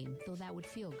my name, though that would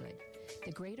feel good.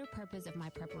 The greater purpose of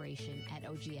my preparation at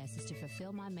OGS is to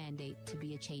fulfill my mandate to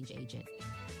be a change agent.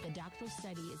 The doctoral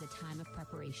study is a time of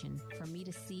preparation for me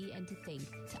to see and to think,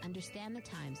 to understand the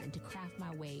times, and to craft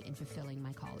my way in fulfilling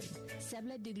my calling."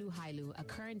 Sebla Digluhailu, a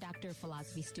current Doctor of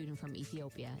Philosophy student from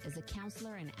Ethiopia, is a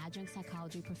counselor and adjunct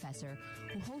psychology professor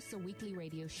who hosts a weekly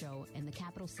radio show in the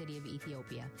capital city of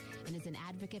Ethiopia and is an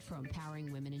advocate for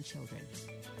empowering women and children.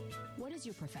 What is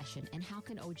your profession, and how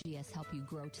can OGS help you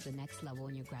grow to the next level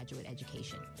in your graduate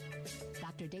education?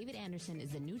 Dr. David Anderson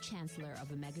is the new chancellor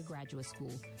of Omega Graduate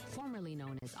School, formerly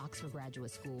known as Oxford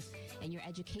Graduate School, and your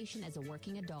education as a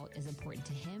working adult is important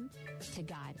to him, to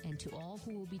God, and to all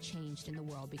who will be changed in the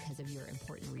world because of your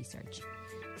important research.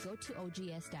 Go to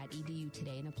ogs.edu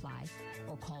today and apply,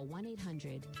 or call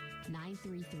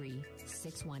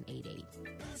 1-800-933-6188.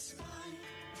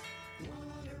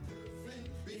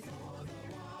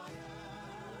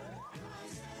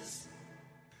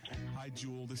 Hi,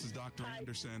 Jewel. This is Dr.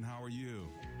 Anderson. How are you?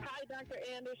 Hi, Dr.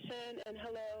 Anderson, and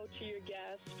hello to your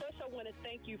guests. First, I want to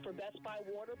thank you for Best Buy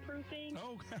waterproofing.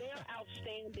 Oh, they are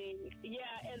outstanding.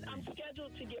 Yeah, and I'm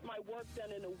scheduled to get my work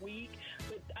done in a week,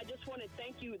 but I just want to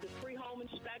thank you. The free home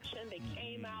inspection, they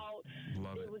came out.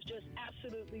 Love it. It was just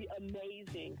absolutely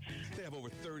amazing. They have over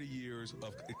 30 years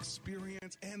of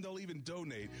experience, and they'll even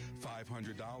donate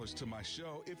 $500 to my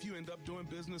show if you end up doing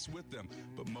business with them.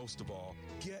 But most of all,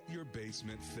 get your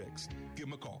basement fixed. Give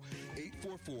them a call,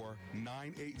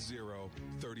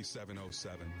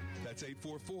 844-980-3707. That's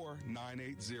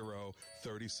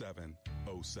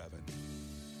 844-980-3707.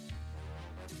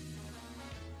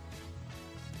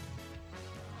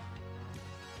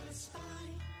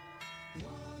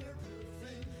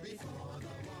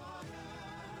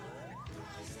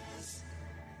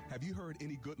 Have you heard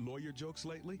any good lawyer jokes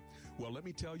lately? Well, let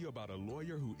me tell you about a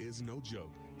lawyer who is no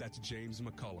joke. That's James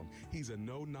McCullum. He's a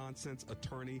no-nonsense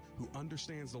attorney who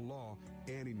understands the law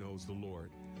and he knows the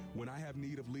Lord. When I have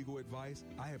need of legal advice,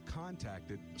 I have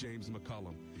contacted James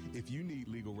McCullum. If you need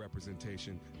legal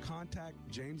representation, contact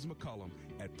James McCullum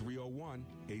at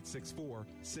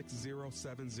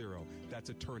 301-864-6070. That's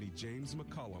attorney James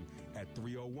McCullum at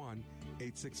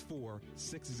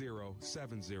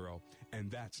 301-864-6070. And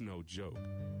that's no joke.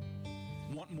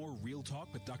 Want more Real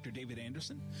Talk with Dr. David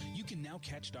Anderson? You can now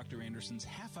catch Dr. Anderson's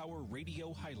half-hour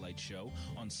radio highlight show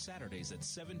on Saturdays at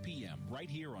 7 p.m. right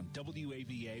here on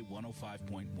WAVA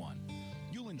 105.1.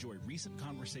 You'll enjoy recent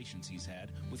conversations he's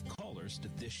had with callers to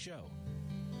this show.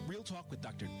 Real Talk with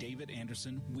Dr. David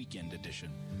Anderson Weekend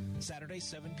Edition, Saturday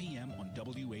 7 p.m. on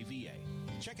WAVA.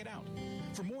 Check it out.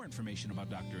 For more information about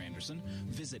Dr. Anderson,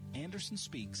 visit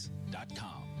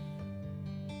andersonspeaks.com.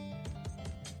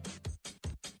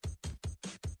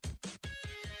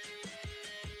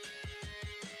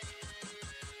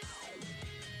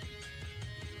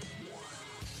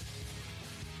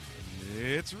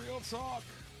 It's Real Talk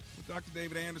with Dr.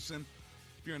 David Anderson.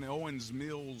 If you're in the Owens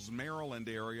Mills, Maryland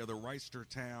area, the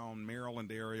Reisterstown,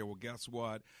 Maryland area, well, guess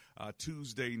what?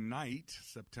 Tuesday night,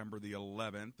 September the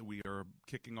 11th, we are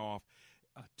kicking off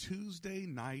Tuesday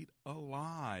Night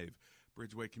Alive.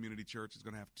 Bridgeway Community Church is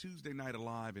going to have Tuesday Night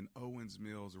Alive in Owens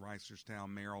Mills, Reisterstown,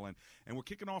 Maryland. And we're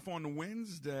kicking off on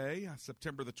Wednesday,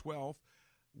 September the 12th.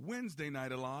 Wednesday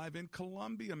Night Alive in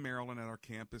Columbia, Maryland at our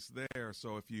campus there.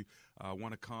 So if you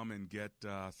want to come and get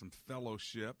some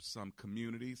fellowship, some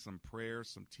community, some prayers,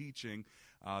 some teaching,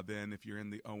 then if you're in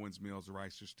the Owens Mills,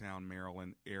 Reisterstown,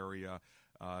 Maryland area,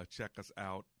 check us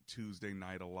out Tuesday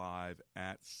Night Alive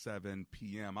at 7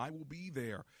 p.m. I will be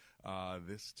there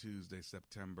this Tuesday,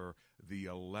 September the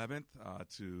 11th,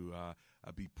 to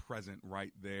be present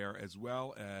right there, as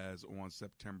well as on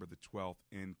September the 12th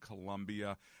in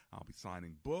Columbia. I'll be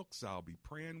signing books. I'll be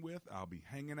praying with. I'll be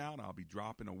hanging out. I'll be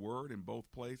dropping a word in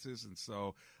both places. And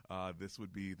so this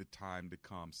would be the time to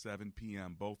come, 7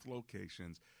 p.m., both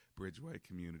locations, Bridgeway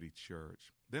Community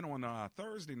Church. Then on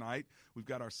Thursday night, we've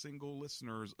got our single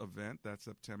listeners event. That's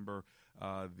September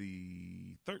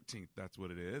the 13th. That's what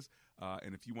it is.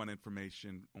 And if you want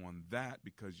information on that,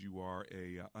 because you are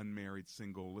a unmarried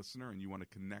single listener and you want to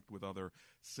connect with other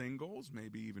singles,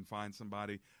 maybe even find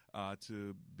somebody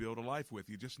to build a life with,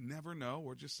 you just never know,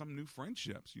 or just some new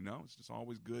friendships, you know. It's just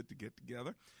always good to get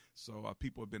together. So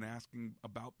people have been asking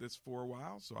about this for a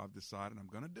while, so I've decided I'm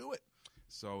going to do it.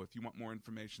 So if you want more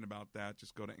information about that,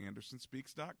 just go to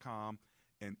andersonspeaks.com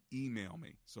and email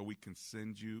me so we can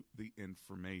send you the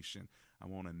information. I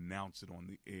won't announce it on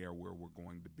the air where we're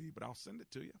going to be, but I'll send it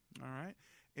to you. All right.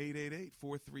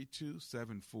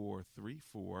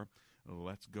 888-432-7434.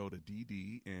 Let's go to Dee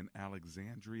Dee in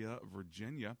Alexandria,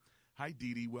 Virginia. Hi,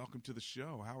 Dee Dee. Welcome to the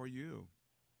show. How are you?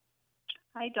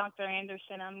 Hi, Dr.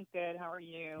 Anderson. I'm good. How are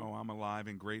you? Oh, I'm alive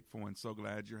and grateful and so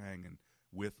glad you're hanging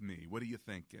with me. What are you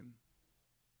thinking?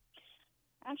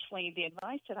 Actually, the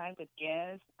advice that I would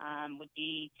give would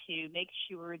be to make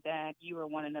sure that you are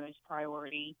one another's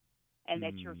priority and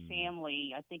that your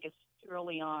family, I think it's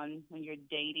early on when you're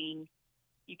dating,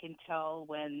 you can tell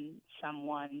when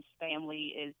someone's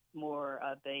family is more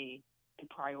of a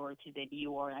priority than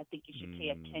you are. And I think you should pay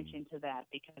attention to that,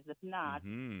 because if not,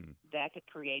 that could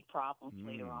create problems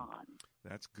later on.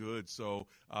 That's good. So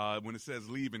when it says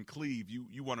leave and cleave,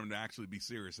 you want them to actually be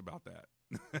serious about that.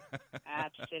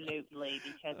 Absolutely,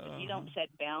 because if you don't set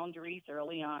boundaries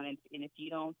early on, and if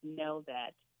you don't know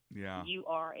that you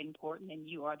are important and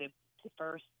you are the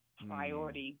first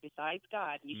priority besides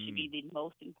God, you should be the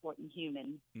most important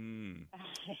human.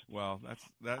 Well,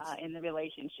 that's in the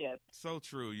relationship. So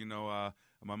true. You know,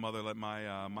 my mother let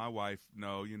my wife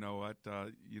know. You know what?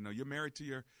 You're married to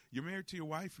your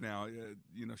wife now.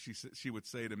 You know, she would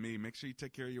say to me, make sure you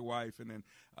take care of your wife, and then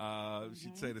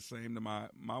she'd say the same to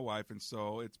my wife. And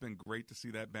so it's been great to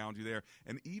see that boundary there.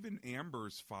 And even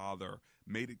Amber's father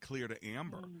made it clear to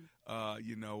Amber,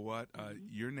 you know what?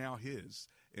 You're now his.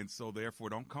 And so, therefore,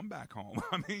 don't come back home.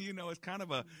 I mean, you know, it's kind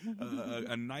of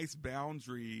a nice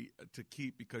boundary to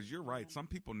keep, because you're right. Some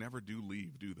people never do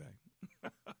leave, do they?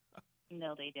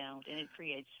 No, they don't. And it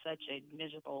creates such a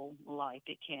miserable life.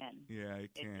 It can. Yeah,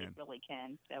 it can. It really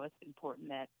can. So it's important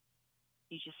that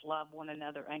you just love one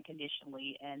another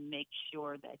unconditionally and make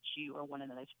sure that you are one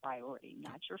another's priority.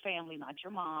 Not your family, not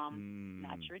your mom,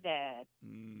 not your dad,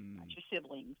 not your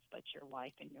siblings, but your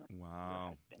wife and your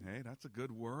husband. Hey, that's a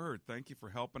good word. Thank you for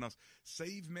helping us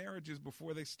save marriages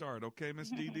before they start. Okay, Miss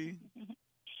Dee Dee?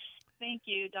 Thank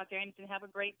you, Dr. Anderson. Have a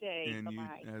great day. And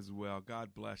Bye-bye. You as well.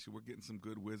 God bless you. We're getting some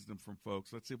good wisdom from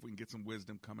folks. Let's see if we can get some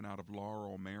wisdom coming out of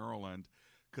Laurel, Maryland.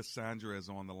 Cassandra is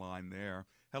on the line there.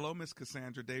 Hello, Miss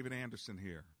Cassandra. David Anderson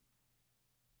here.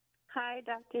 Hi,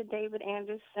 Dr. David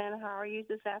Anderson. How are you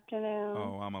this afternoon?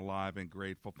 Oh, I'm alive and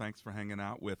grateful. Thanks for hanging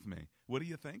out with me. What are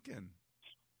you thinking?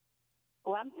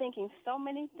 Well, I'm thinking so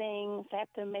many things. I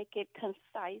have to make it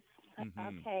concise.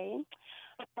 Okay.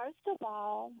 First of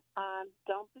all,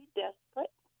 don't be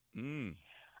desperate.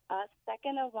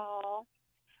 Second of all,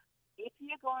 if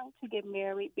you're going to get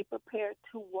married, be prepared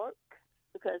to work,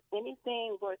 because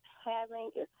anything worth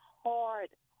having is hard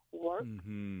work.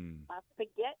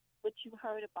 Forget what you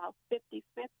heard about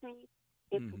 50-50.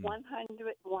 It's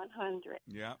 100-100.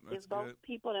 Yeah, that's if both good.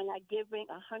 people are not giving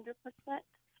 100%,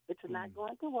 it's not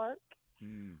going to work.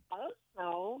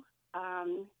 Also,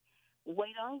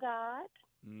 wait on God,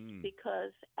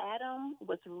 because Adam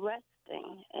was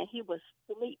resting and he was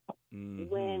asleep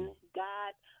when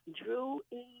God drew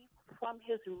Eve from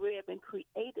his rib and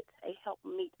created a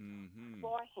helpmeet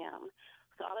for him.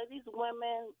 So all of these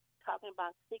women talking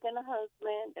about seeking a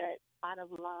husband, they're out of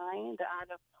line, they're out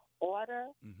of order,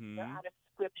 they're out of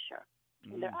scripture,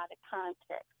 and they're out of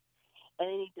context. And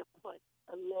they need to put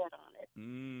a lid on it.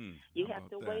 You have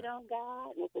to wait on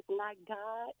God, and if it's not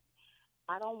God,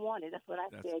 I don't want it. That's what I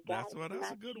said. God,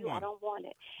 that's a good you, one. I don't want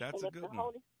it. That's and a good if the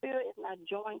one. Holy Spirit is not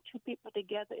joining two people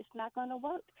together, it's not going to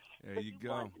work. There you go. We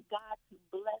want God to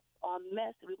bless our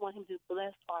mess. We want him to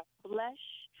bless our flesh.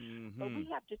 But we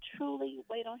have to truly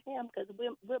wait on him, because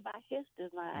we're by his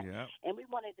design. And we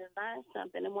want to design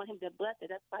something and want him to bless it.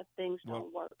 That's why things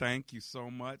don't work. Thank you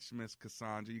so much, Miss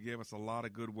Cassandra. You gave us a lot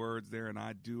of good words there, and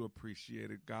I do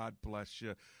appreciate it. God bless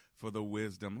you for the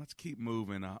wisdom. Let's keep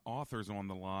moving. Arthur's on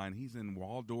the line. He's in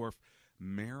Waldorf,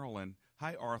 Maryland.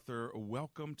 Hi, Arthur.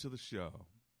 Welcome to the show.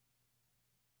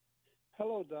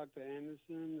 Hello, Dr.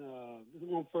 Anderson. This is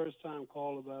my first-time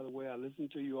caller, by the way. I listen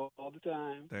to you all the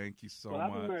time. Thank you so I've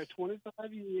much. been married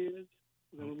 25 years.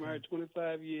 Married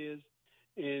 25 years,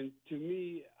 and to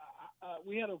me,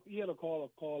 he had a caller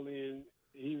call in.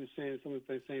 He was saying some of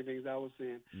the same things I was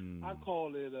saying. I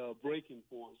call it breaking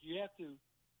points. You have to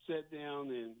sit down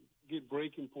and get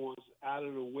breaking points out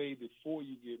of the way before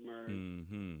you get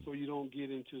married, so you don't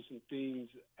get into some things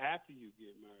after you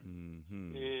get married.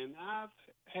 And I've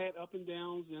had up and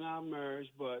downs in our marriage,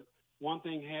 but one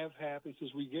thing have happened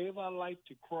since we gave our life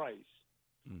to Christ.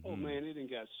 Oh man, it done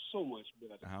got so much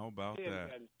better. How about it that?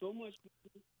 Gotten so much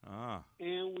better.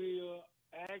 And we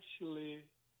actually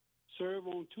serve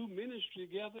on two ministries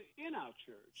together in our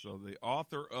church. So the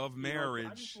author of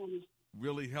marriage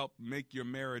really helped make your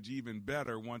marriage even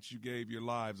better once you gave your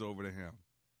lives over to him.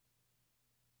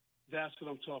 That's what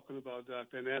I'm talking about,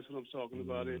 Doctor, and that's what I'm talking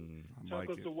about. It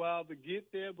took us a while to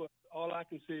get there, but all I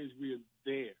can say is we're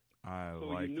there. So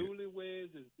like you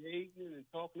newlyweds is dating and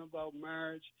talking about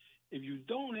marriage. If you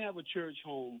don't have a church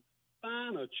home,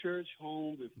 find a church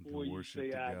home before you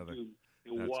say I do.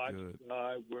 And That's watch good.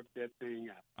 God work that thing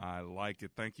out. I like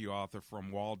it. Thank you, Arthur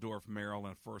from Waldorf,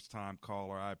 Maryland, first-time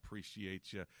caller. I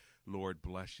appreciate you. Lord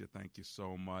bless you. Thank you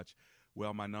so much.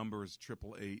 Well, my number is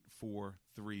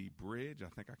 888-43-BRIDGE. I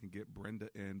think I can get Brenda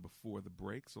in before the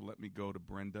break, so let me go to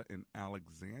Brenda in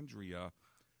Alexandria,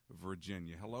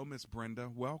 Virginia. Hello, Miss Brenda.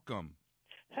 Welcome.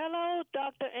 Hello,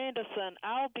 Dr. Anderson.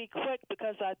 I'll be quick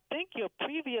because I think your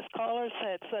previous callers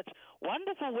had such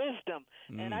wonderful wisdom,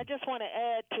 and I just want to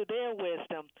add to their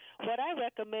wisdom. What I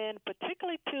recommend,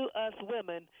 particularly to us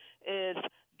women, is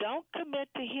don't commit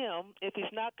to him if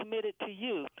he's not committed to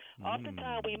you.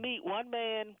 Oftentimes we meet one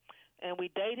man and we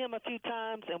date him a few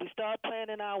times and we start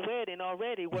planning our wedding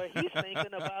already where he's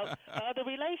thinking about other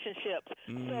relationships.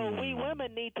 So we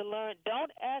women need to learn,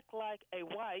 don't act like a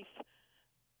wife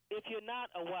if you're not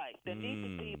a wife. There need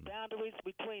to be boundaries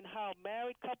between how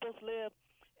married couples live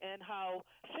and how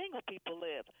single people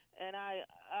live. And I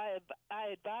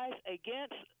advise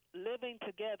against living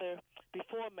together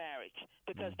before marriage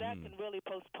because that can really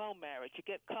postpone marriage. You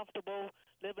get comfortable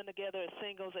living together as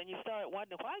singles and you start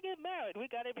wondering, why get married? We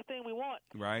got everything we want.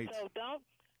 Right. So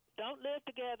don't live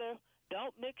together.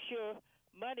 Don't mix your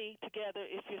money together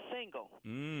if you're single.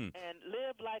 And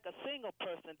live like a single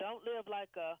person. Don't live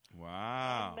like a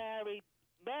unmarried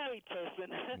married person.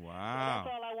 Wow. So that's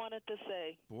all I wanted to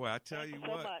say. Boy, I tell you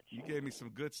what, you gave me some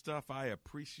good stuff. I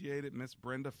appreciate it, Miss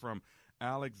Brenda from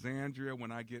Alexandria.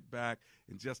 When I get back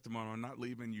in just a moment, I'm not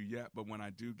leaving you yet, but when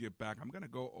I do get back, I'm going to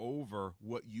go over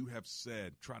what you have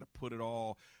said, try to put it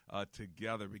all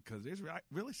together because there's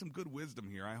really some good wisdom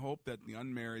here. I hope that the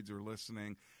unmarrieds are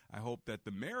listening. I hope that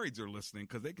the marrieds are listening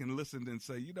because they can listen and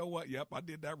say, you know what, yep, I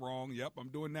did that wrong. Yep, I'm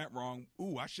doing that wrong.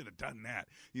 Ooh, I should have done that.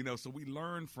 You know, so we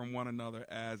learn from one another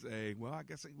as I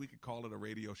guess we could call it a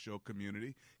radio show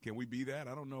community. Can we be that?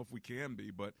 I don't know if we can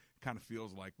be, but it kind of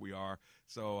feels like we are.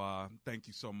 So thank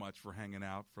you so much for hanging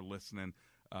out, for listening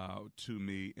to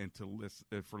me, and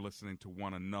for listening to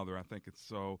one another. I think it's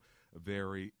so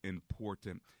very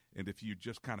important. And if you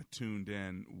just kind of tuned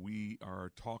in, we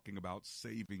are talking about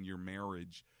saving your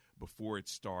marriage before it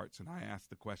starts. And I asked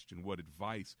the question, what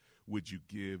advice would you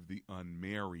give the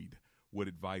unmarried? What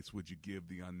advice would you give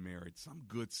the unmarried? Some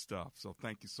good stuff. So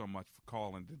thank you so much for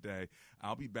calling today.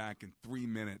 I'll be back in 3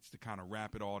 minutes to kind of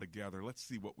wrap it all together. Let's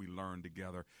see what we learned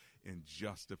together in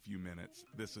just a few minutes.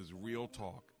 This is Real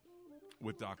Talk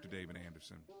with Dr. David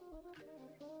Anderson.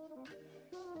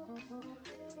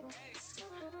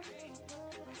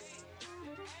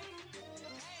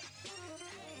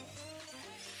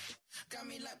 Got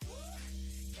me like,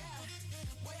 yeah,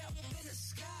 way up in the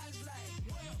skies, like,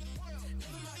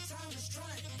 living my time, just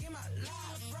trying to get my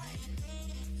life right.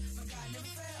 My God never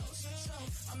fails, so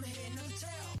I'm heading to the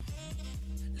tail.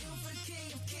 Living for the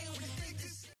king with the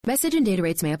thickest. Message and data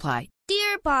rates may apply.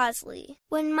 Dear Bosley,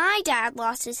 when my dad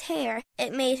lost his hair,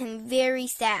 it made him very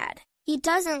sad. He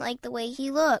doesn't like the way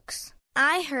he looks.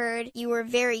 I heard you were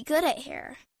very good at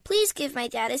hair. Please give my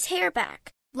dad his hair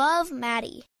back. Love,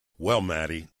 Maddie. Well,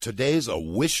 Maddie, today's a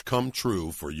wish come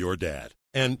true for your dad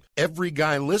and every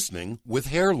guy listening with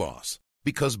hair loss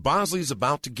because Bosley's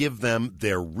about to give them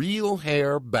their real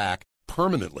hair back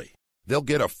permanently. They'll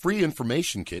get a free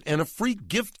information kit and a free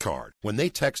gift card when they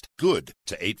text GOOD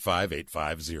to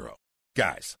 85850.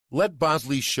 Guys, let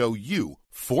Bosley show you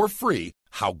for free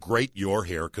how great your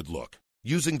hair could look.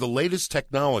 Using the latest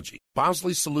technology,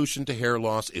 Bosley's solution to hair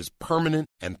loss is permanent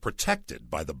and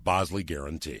protected by the Bosley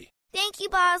Guarantee. Thank you,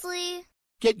 Bosley.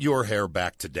 Get your hair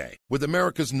back today with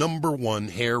America's #1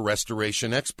 hair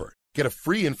restoration expert. Get a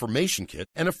free information kit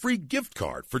and a free gift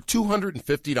card for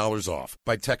 $250 off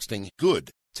by texting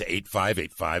GOOD to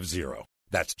 85850.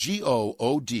 That's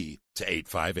GOOD to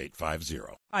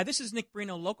 85850. Hi, this is Nick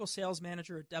Brino, local sales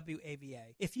manager at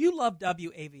WAVA. If you love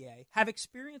WAVA, have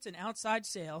experience in outside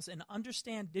sales, and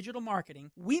understand digital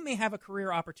marketing, we may have a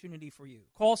career opportunity for you.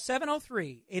 Call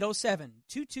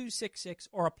 703-807-2266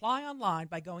 or apply online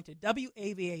by going to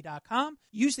WAVA.com.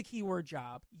 Use the keyword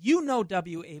job. You know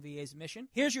WAVA's mission.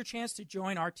 Here's your chance to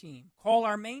join our team. Call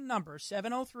our main number,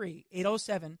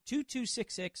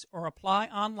 703-807-2266, or apply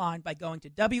online by going to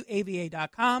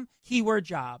WAVA.com. Keyword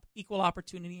job. Equal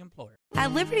opportunity employer.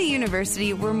 At Liberty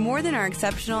University, we're more than our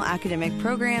exceptional academic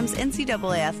programs,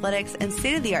 NCAA athletics, and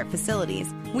state-of-the-art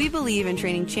facilities. We believe in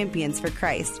training champions for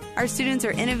Christ. Our students are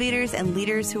innovators and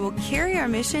leaders who will carry our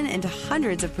mission into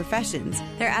hundreds of professions.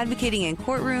 They're advocating in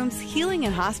courtrooms, healing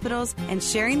in hospitals, and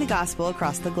sharing the gospel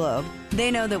across the globe.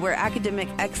 They know that where academic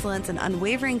excellence and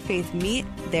unwavering faith meet,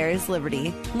 there is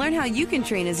liberty. Learn how you can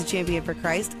train as a champion for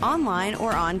Christ online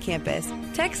or on campus.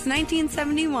 Text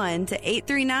 1971 to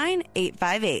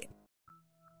 839-858.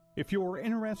 If you're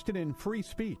interested in free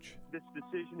speech, this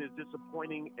decision is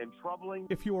disappointing and troubling.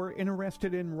 if you're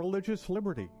interested in religious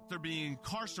liberty, They're being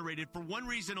incarcerated for one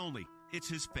reason only. It's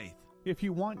his faith. if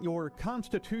you want your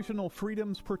constitutional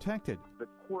freedoms protected, The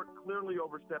court clearly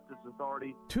overstepped its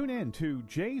authority. tune in to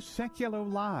Jay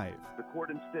Sekulow Live, The court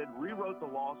instead rewrote the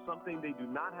law, something they do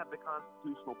not have the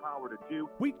constitutional power to do.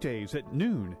 weekdays at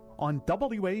noon on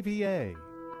WAVA.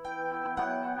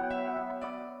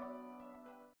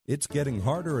 It's getting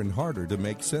harder and harder to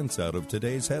make sense out of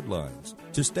today's headlines.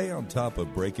 To stay on top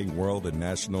of breaking world and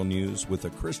national news with a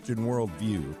Christian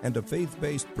worldview and a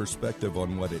faith-based perspective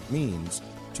on what it means,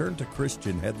 turn to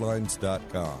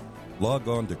ChristianHeadlines.com. Log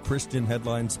on to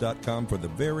ChristianHeadlines.com for the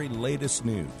very latest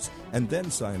news, and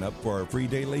then sign up for our free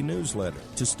daily newsletter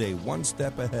to stay one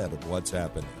step ahead of what's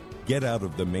happening. Get out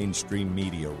of the mainstream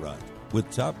media rut with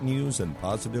top news and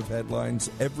positive headlines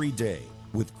every day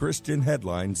with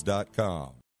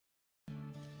ChristianHeadlines.com.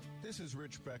 This is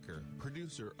Rich Becker,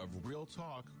 producer of Real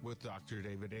Talk with Dr.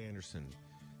 David Anderson.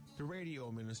 The radio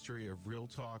ministry of Real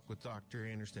Talk with Dr.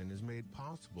 Anderson is made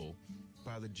possible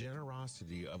by the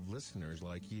generosity of listeners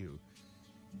like you.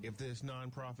 If this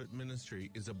nonprofit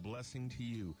ministry is a blessing to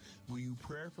you, will you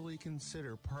prayerfully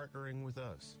consider partnering with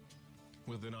us?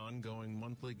 With an ongoing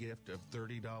monthly gift of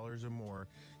 $30 or more,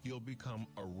 you'll become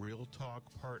a Real Talk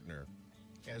partner.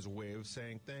 As a way of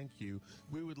saying thank you,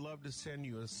 we would love to send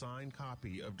you a signed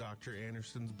copy of Dr.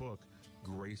 Anderson's book,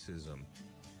 Gracism.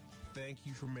 Thank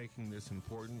you for making this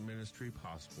important ministry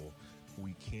possible.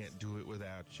 We can't do it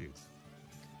without you.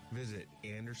 Visit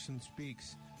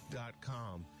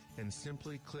AndersonSpeaks.com and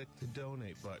simply click the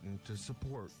donate button to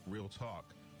support Real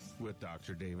Talk with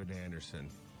Dr. David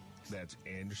Anderson. That's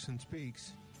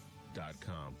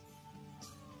AndersonSpeaks.com.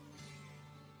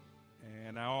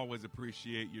 And I always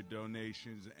appreciate your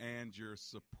donations and your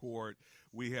support.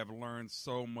 We have learned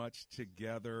so much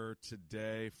together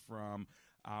today from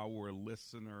our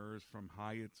listeners from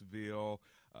Hyattsville.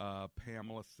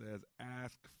 Pamela says,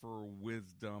 ask for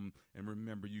wisdom. And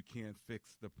remember, you can't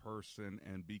fix the person,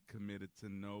 and be committed to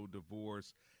no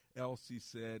divorce. Elsie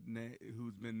said,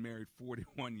 who's been married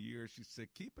 41 years, she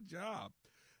said, keep a job.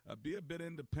 Be a bit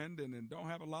independent and don't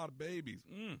have a lot of babies.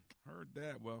 Heard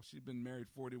that. Well, she's been married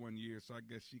 41 years, so I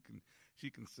guess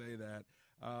she can say that.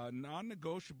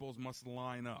 Non-negotiables must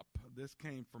line up. This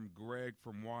came from Greg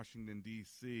from Washington,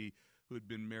 D.C., who had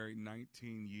been married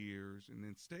 19 years. And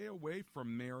then stay away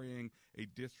from marrying a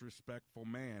disrespectful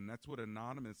man. That's what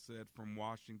Anonymous said from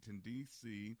Washington,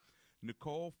 D.C.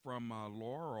 Nicole from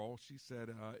Laurel, she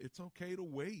said, it's okay to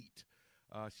wait.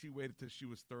 She waited till she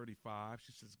was 35.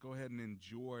 She says, go ahead and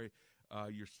enjoy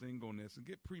your singleness and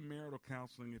get premarital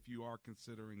counseling if you are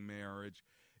considering marriage.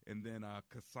 And then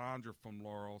Cassandra from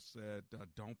Laurel said,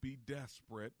 don't be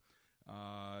desperate.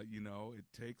 It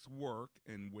takes work,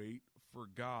 and wait for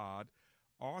God.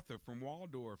 Arthur from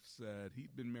Waldorf said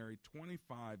he'd been married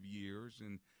 25 years,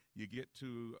 and you get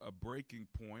to a breaking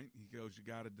point. He goes, you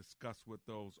got to discuss what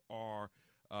those are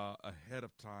ahead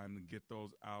of time and get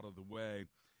those out of the way.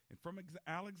 And from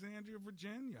Alexandria,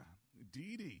 Virginia,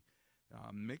 Dee Dee,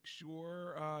 make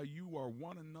sure you are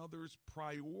one another's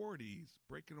priorities,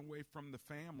 breaking away from the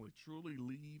family, truly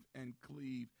leave and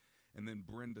cleave. And then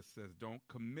Brenda says, don't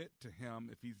commit to him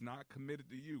if he's not committed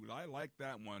to you. I like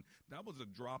that one. That was a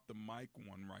drop the mic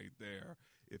one right there.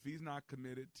 If he's not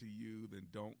committed to you, then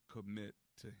don't commit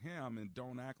to him, and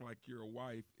don't act like you're a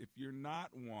wife if you're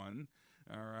not one.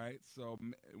 All right. So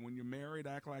when you're married,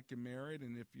 act like you're married.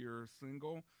 And if you're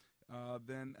single,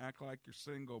 then act like you're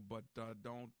single, but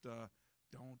don't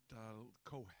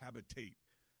cohabitate.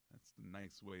 That's the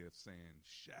nice way of saying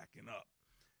shacking up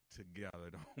together.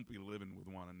 Don't be living with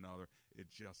one another. It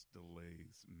just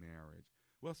delays marriage.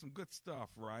 Well, some good stuff,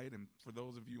 right? And for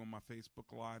those of you on my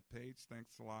Facebook Live page,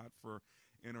 thanks a lot for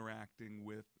interacting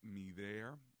with me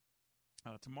there.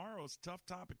 Tomorrow is Tough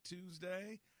Topic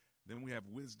Tuesday. Then we have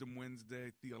Wisdom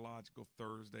Wednesday, Theological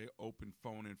Thursday, Open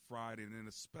Phone in Friday, and then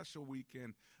a special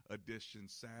weekend edition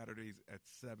Saturdays at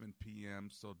 7 p.m.,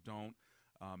 so don't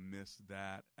miss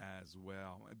that as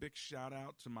well. A big shout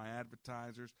out to my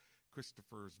advertisers,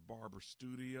 Christopher's Barber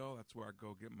Studio. That's where I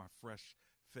go get my fresh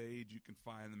fade, you can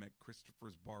find them at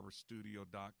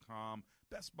Christopher'sBarberStudio.com.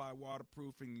 Best Buy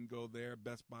Waterproofing, you can go there,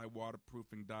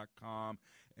 BestBuyWaterproofing.com.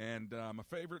 And my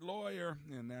favorite lawyer,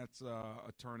 and that's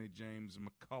Attorney James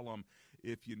McCullum.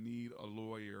 If you need a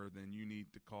lawyer, then you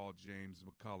need to call James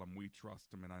McCullum. We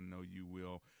trust him, and I know you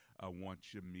will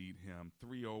once you meet him.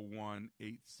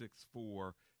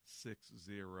 301-864-6070.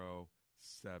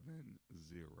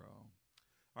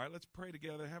 All right, let's pray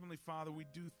together. Heavenly Father, we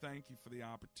do thank you for the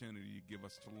opportunity you give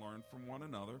us to learn from one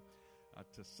another,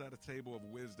 to set a table of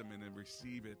wisdom and then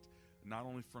receive it not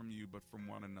only from you but from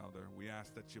one another. We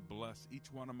ask that you bless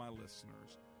each one of my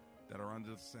listeners that are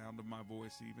under the sound of my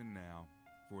voice even now.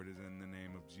 For it is in the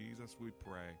name of Jesus we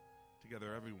pray.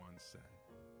 Together everyone say,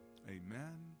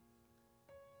 amen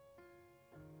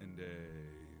and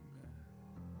amen.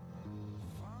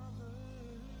 Father,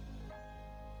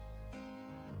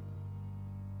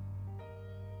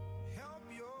 help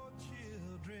your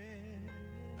children.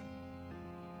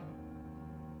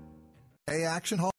 Action Hall.